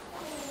back.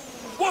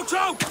 Watch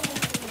out!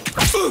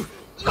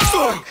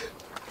 Look!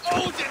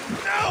 Odin,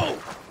 no!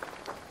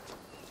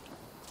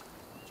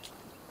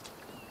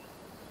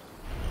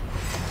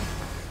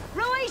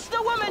 Release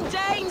the woman,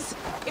 Danes!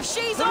 If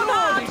she's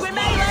unarmed, we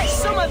may let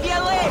some of you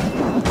live!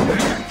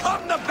 Here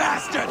come the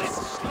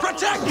bastards!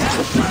 Protect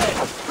Astrid!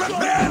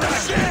 Prepare the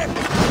ship!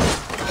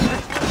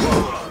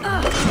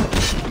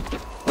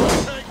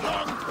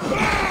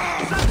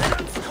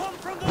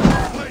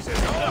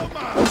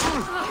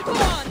 Go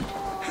on!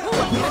 Who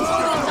will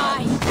control the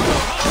line?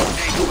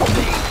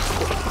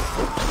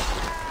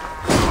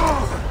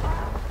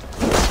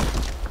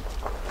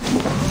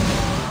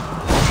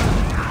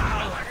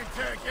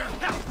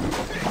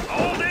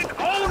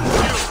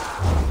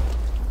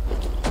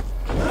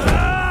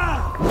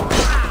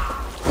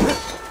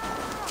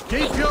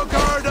 Keep your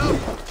guard up!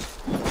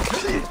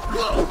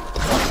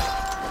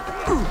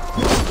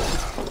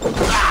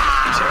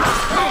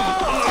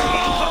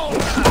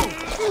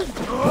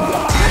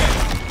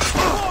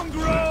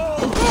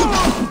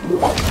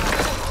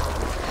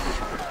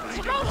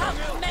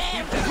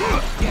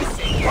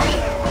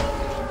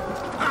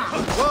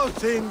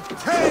 Wotan,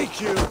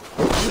 take you!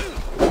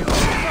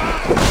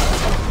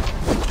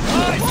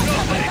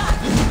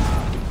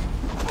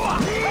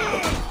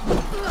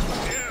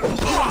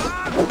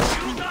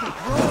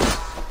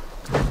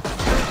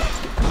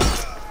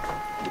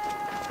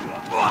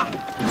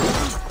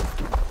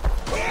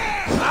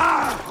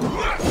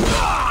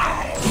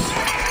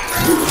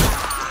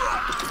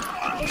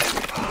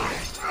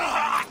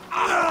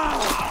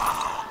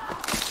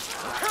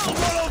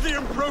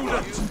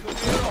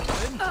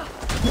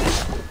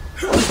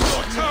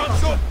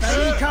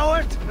 Hey,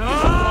 coward!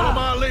 Follow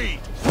my lead!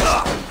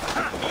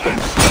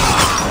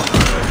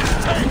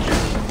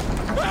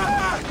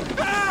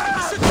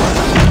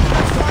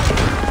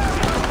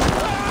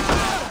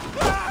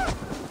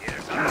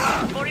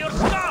 For your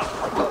stuff!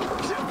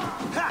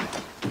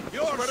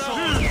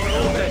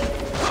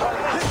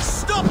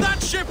 Stop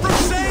that ship from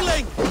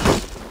sailing!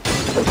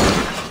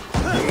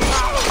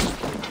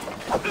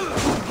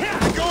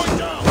 Going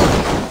down!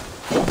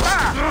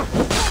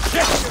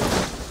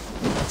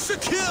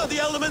 Secure the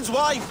Element's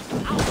wife!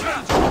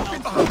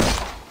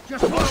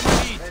 Just follow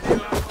my lead!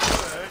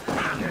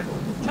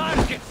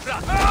 Target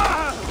thrust!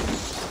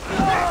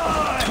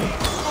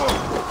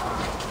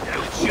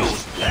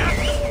 Choose that!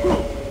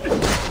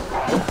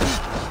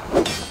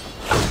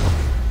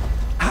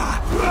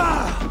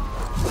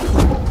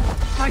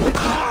 Like the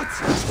gods!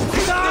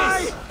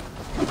 Die!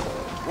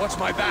 Watch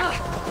my back!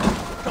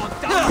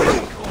 Don't die!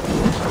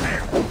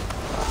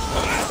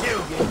 You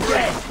get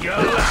dead, you!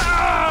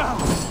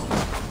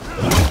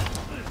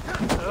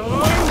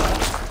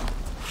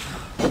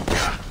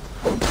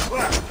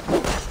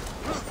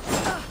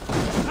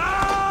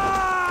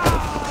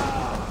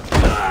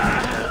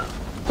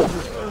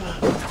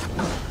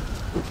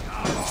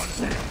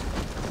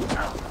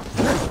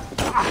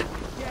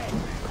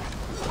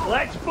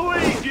 Let's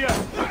believe you!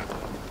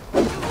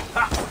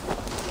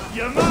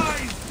 You're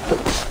mine!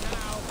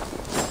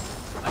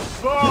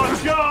 For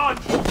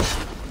charge!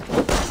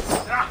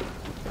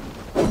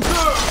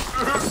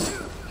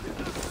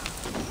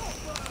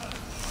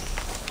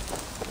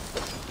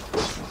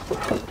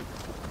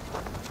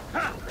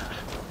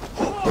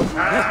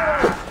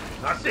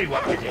 I see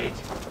what you did.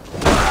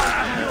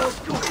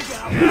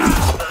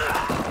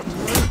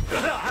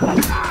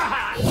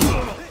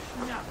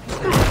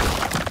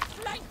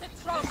 Flank the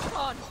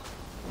Trostron!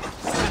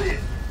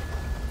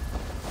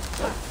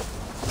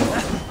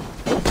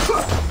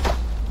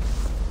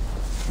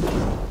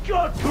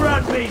 God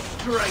grant me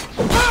strength!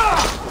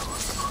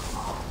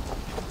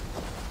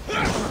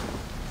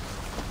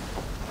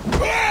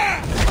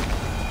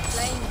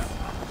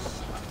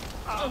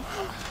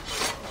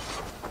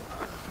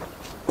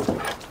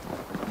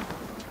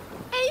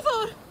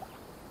 Eivor!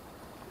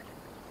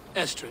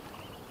 Estrid,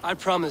 I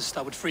promised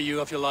I would free you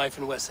of your life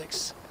in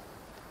Wessex.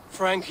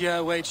 Francia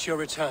awaits your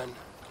return.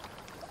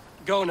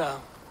 Go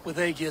now, with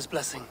Aegir's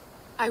blessing.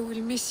 I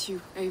will miss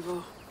you,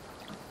 Eivor.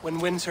 When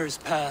winter is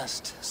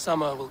past,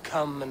 summer will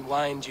come and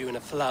wind you in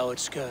a flowered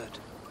skirt.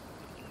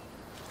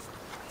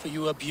 For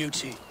you are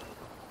beauty,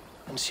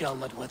 and shall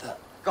not wither.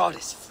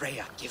 Goddess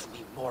Freya, give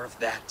me more of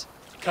that.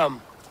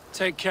 Come,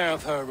 take care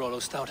of her, Rollo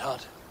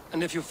Stoutheart.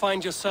 And if you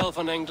find yourself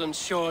on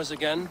England's shores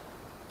again,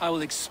 I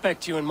will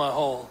expect you in my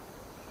hall.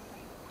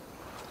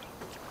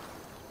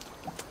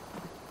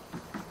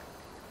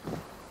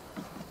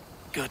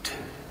 Good.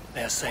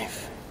 They are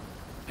safe.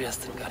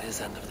 Bearston got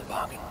his end of the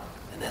bargain,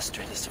 and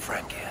Estrid is to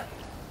Francia.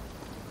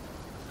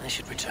 I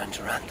should return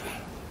to Randvi.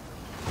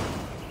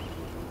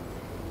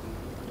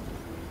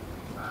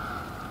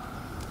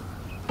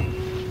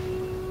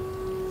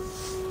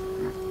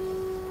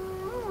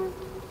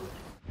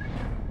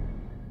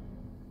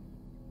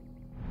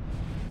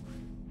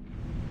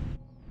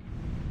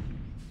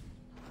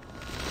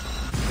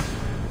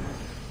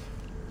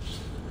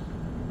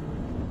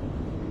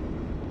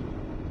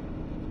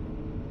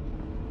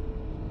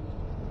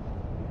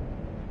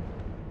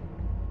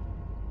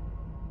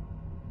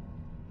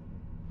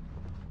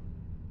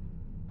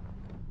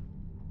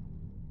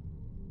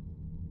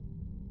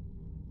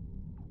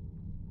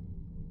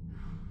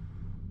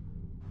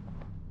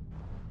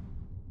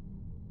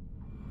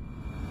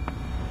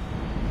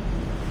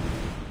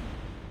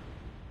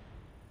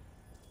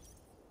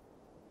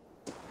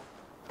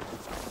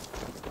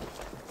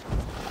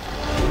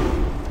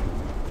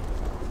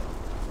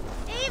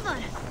 Eivor,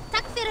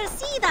 tack för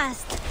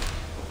sidast.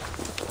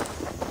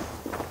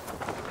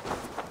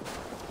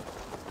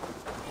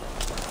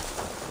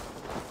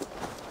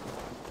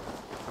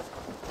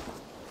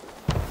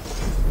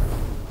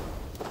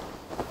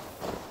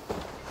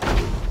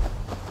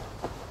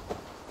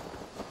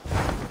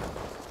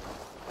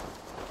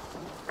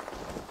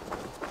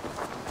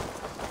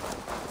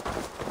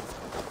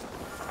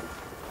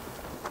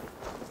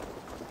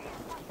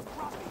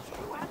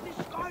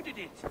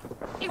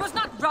 It was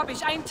not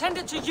rubbish. I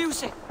intended to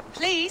use it.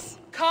 Please,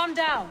 calm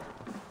down.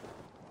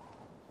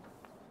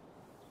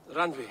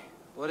 Randvi,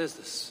 what is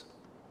this?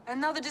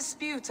 Another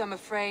dispute, I'm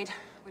afraid,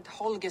 with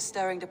Holger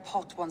stirring the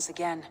pot once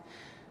again.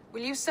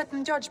 Will you set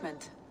in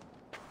judgment?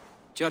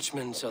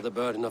 Judgments are the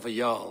burden of a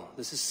Jarl.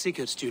 This is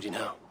Sigurd's duty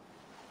now.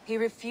 He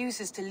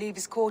refuses to leave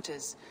his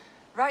quarters.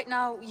 Right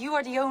now, you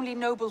are the only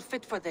noble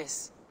fit for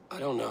this. I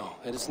don't know.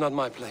 It is not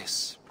my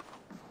place.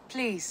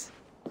 Please.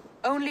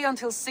 Only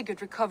until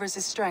Sigurd recovers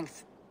his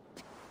strength.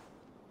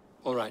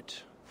 All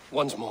right.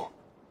 Once more.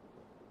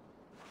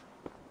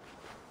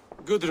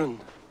 Gudrun,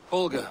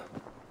 Holger,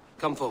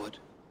 come forward.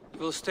 You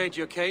will state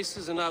your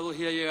cases, and I will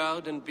hear you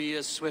out and be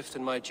as swift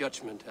in my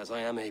judgment as I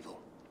am able.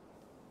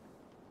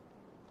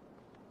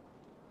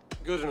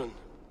 Gudrun,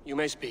 you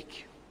may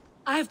speak.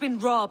 I have been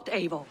robbed,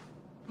 Eivor.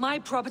 My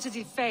property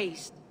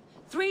defaced.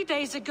 3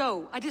 days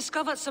ago, I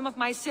discovered some of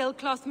my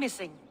sailcloth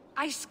missing.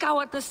 I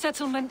scoured the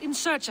settlement in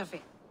search of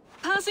it.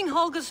 Passing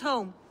Holger's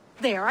home,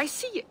 there I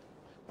see it.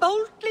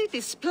 Boldly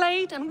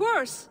displayed and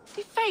worse,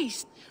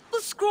 defaced,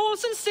 with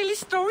scrawls and silly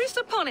stories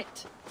upon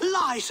it.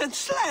 Lies and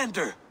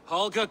slander!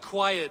 Holger,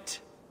 quiet.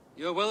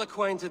 You're well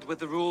acquainted with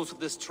the rules of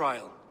this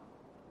trial.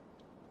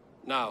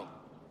 Now,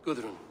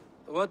 Gudrun,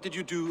 what did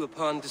you do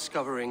upon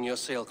discovering your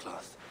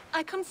sailcloth?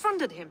 I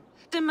confronted him,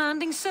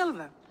 demanding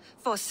silver.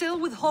 For sil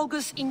with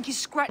Holger's inky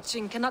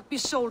scratching cannot be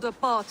sold or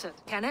bartered,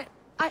 can it?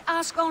 I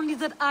ask only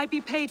that I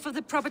be paid for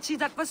the property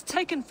that was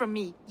taken from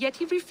me, yet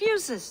he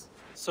refuses.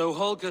 So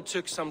Holger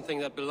took something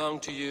that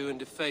belonged to you and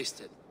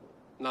defaced it.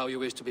 Now you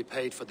wish to be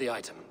paid for the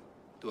item.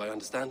 Do I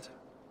understand?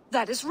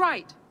 That is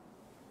right.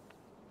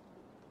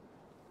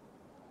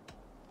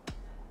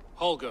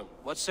 Holger,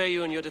 what say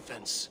you in your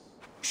defense?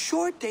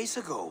 Short days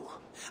ago,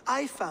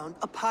 I found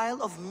a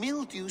pile of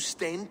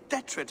mildew-stained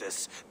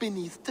detritus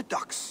beneath the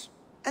docks,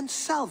 and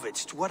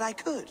salvaged what I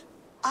could.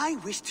 I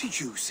wish to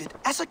use it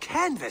as a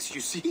canvas,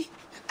 you see?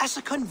 As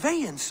a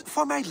conveyance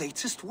for my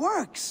latest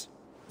works.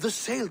 The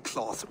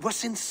sailcloth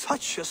was in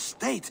such a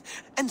state,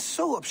 and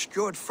so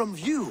obscured from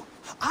view,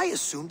 I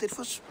assumed it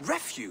was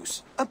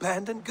refuse,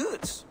 abandoned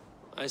goods.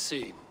 I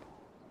see.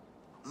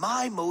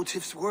 My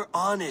motives were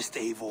honest,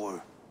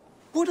 Eivor.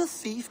 Would a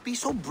thief be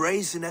so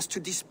brazen as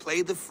to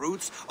display the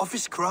fruits of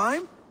his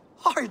crime?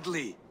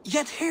 Hardly.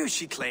 Yet here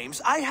she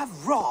claims I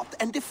have robbed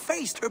and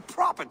defaced her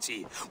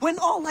property, when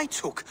all I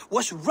took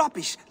was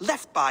rubbish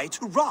left by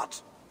to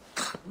rot.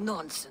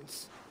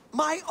 Nonsense.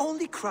 My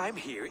only crime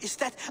here is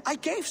that I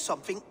gave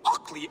something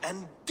ugly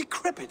and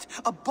decrepit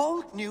a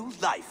bold new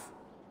life.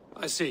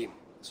 I see.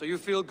 So you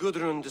feel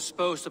Gudrun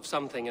disposed of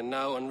something and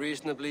now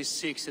unreasonably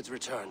seeks its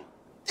return?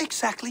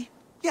 Exactly,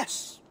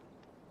 yes.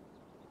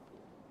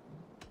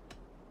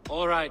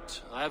 All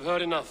right, I have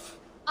heard enough.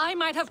 I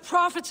might have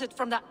profited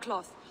from that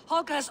cloth.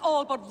 Holger has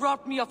all but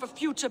robbed me of a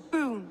future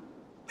boon.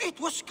 It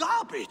was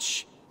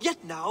garbage.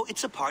 Yet now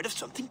it's a part of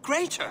something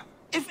greater.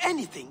 If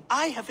anything,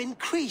 I have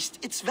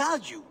increased its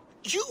value.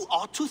 You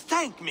ought to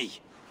thank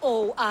me.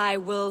 Oh, I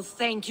will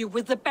thank you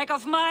with the back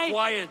of my...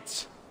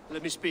 Quiet!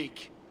 Let me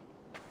speak.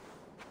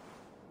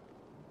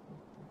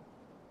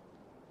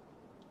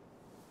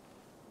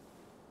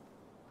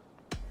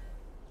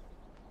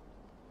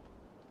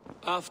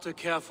 After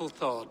careful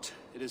thought,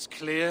 it is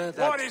clear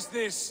that... What is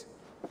this?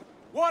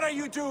 What are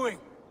you doing?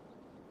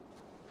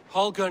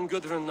 Holger and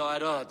Gudrun are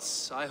at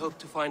odds. I hope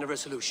to find a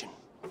resolution.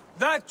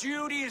 That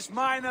duty is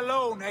mine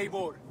alone,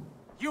 Eivor.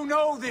 You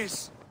know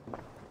this.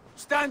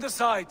 Stand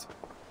aside.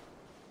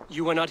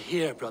 You were not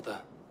here, brother.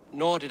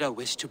 Nor did I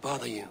wish to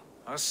bother you.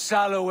 A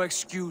sallow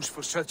excuse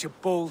for such a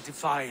bold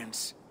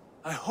defiance.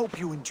 I hope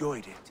you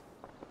enjoyed it.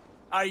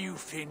 Are you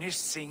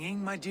finished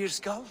singing, my dear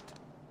Skald?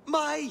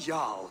 My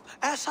Jarl,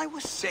 as I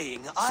was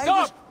saying, I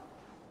Stop!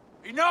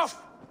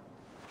 Enough!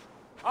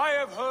 I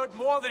have heard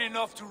more than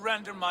enough to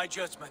render my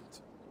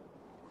judgment.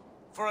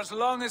 For as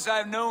long as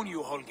I've known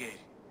you, Holger,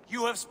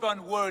 you have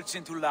spun words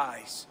into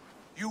lies.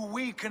 You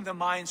weaken the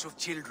minds of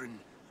children,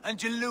 and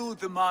delude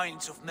the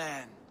minds of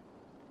men.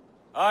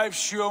 I've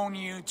shown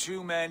you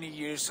too many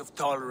years of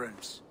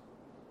tolerance.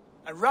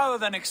 And rather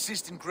than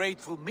exist in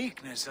grateful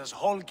meekness as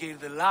Holger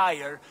the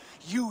liar,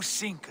 you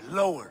sink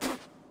lower.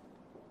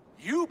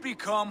 You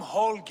become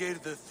Holger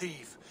the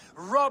thief,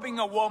 robbing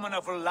a woman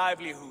of her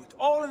livelihood,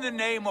 all in the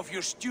name of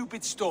your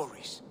stupid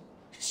stories.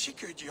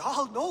 Sigurd,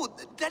 Jarl, no,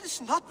 that is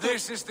not the—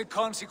 This is the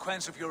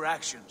consequence of your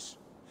actions.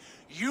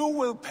 You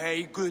will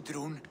pay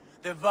Gudrun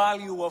the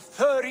value of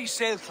 30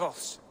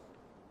 sailcloths.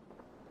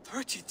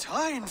 30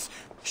 times?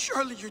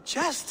 Surely you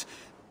jest.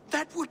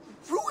 That would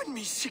ruin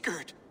me,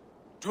 Sigurd.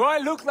 Do I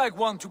look like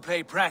one to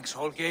play pranks,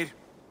 Holger?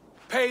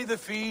 Pay the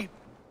fee,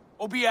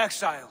 or be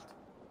exiled.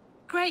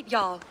 Great,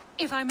 Jarl.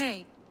 If I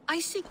may, I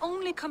seek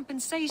only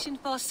compensation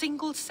for a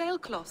single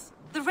sailcloth.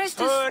 The rest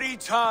is— 30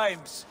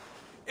 times!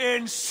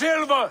 In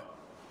silver!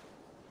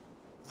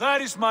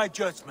 That is my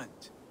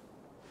judgment.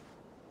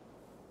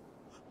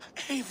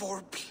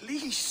 Eivor,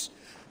 please.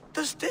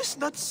 Does this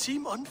not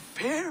seem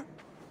unfair?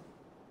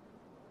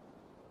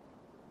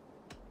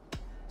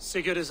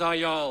 Sigurd is our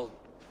Jarl.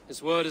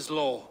 His word is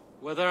law,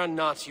 whether or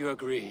not you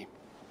agree.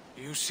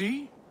 You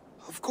see?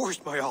 Of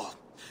course, my Jarl.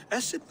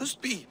 As it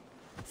must be.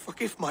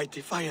 Forgive my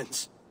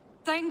defiance.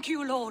 Thank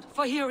you, Lord,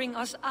 for hearing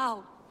us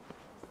out.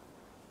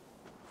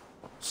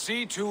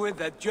 See to it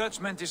that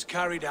judgment is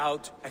carried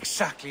out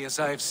exactly as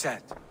I have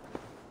said.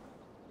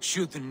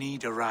 Should the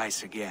need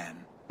arise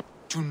again,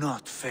 do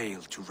not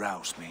fail to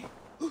rouse me.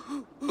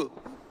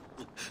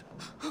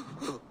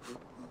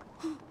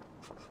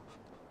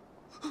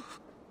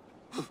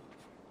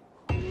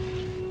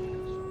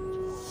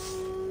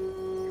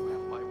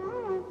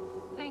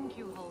 Thank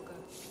you, Holger.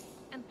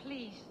 And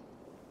please,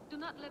 do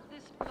not let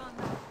this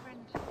blunder our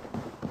friendship.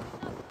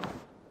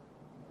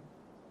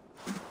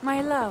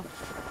 My love,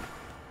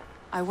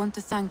 I want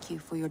to thank you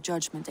for your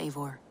judgment,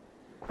 Eivor.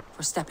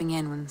 For stepping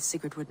in when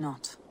Sigurd would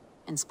not,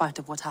 in spite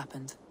of what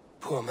happened.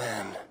 Poor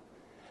man.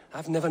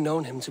 I've never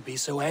known him to be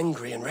so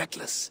angry and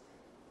reckless.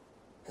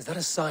 Is that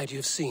a side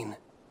you've seen?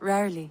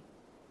 Rarely.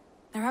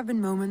 There have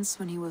been moments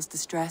when he was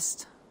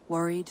distressed,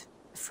 worried,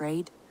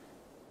 afraid.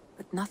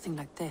 But nothing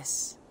like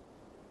this.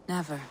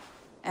 Never,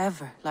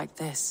 ever like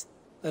this.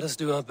 Let us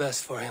do our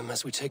best for him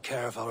as we take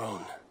care of our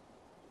own.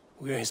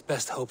 We're his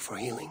best hope for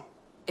healing.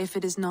 If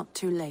it is not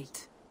too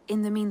late.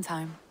 In the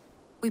meantime,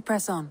 we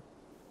press on.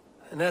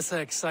 In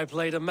Essex, I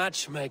played a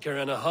matchmaker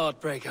and a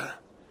heartbreaker.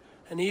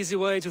 An easy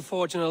way to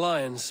forge an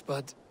alliance,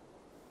 but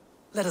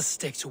let us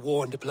stick to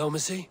war and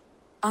diplomacy.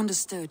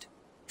 Understood.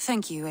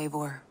 Thank you,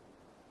 Eivor.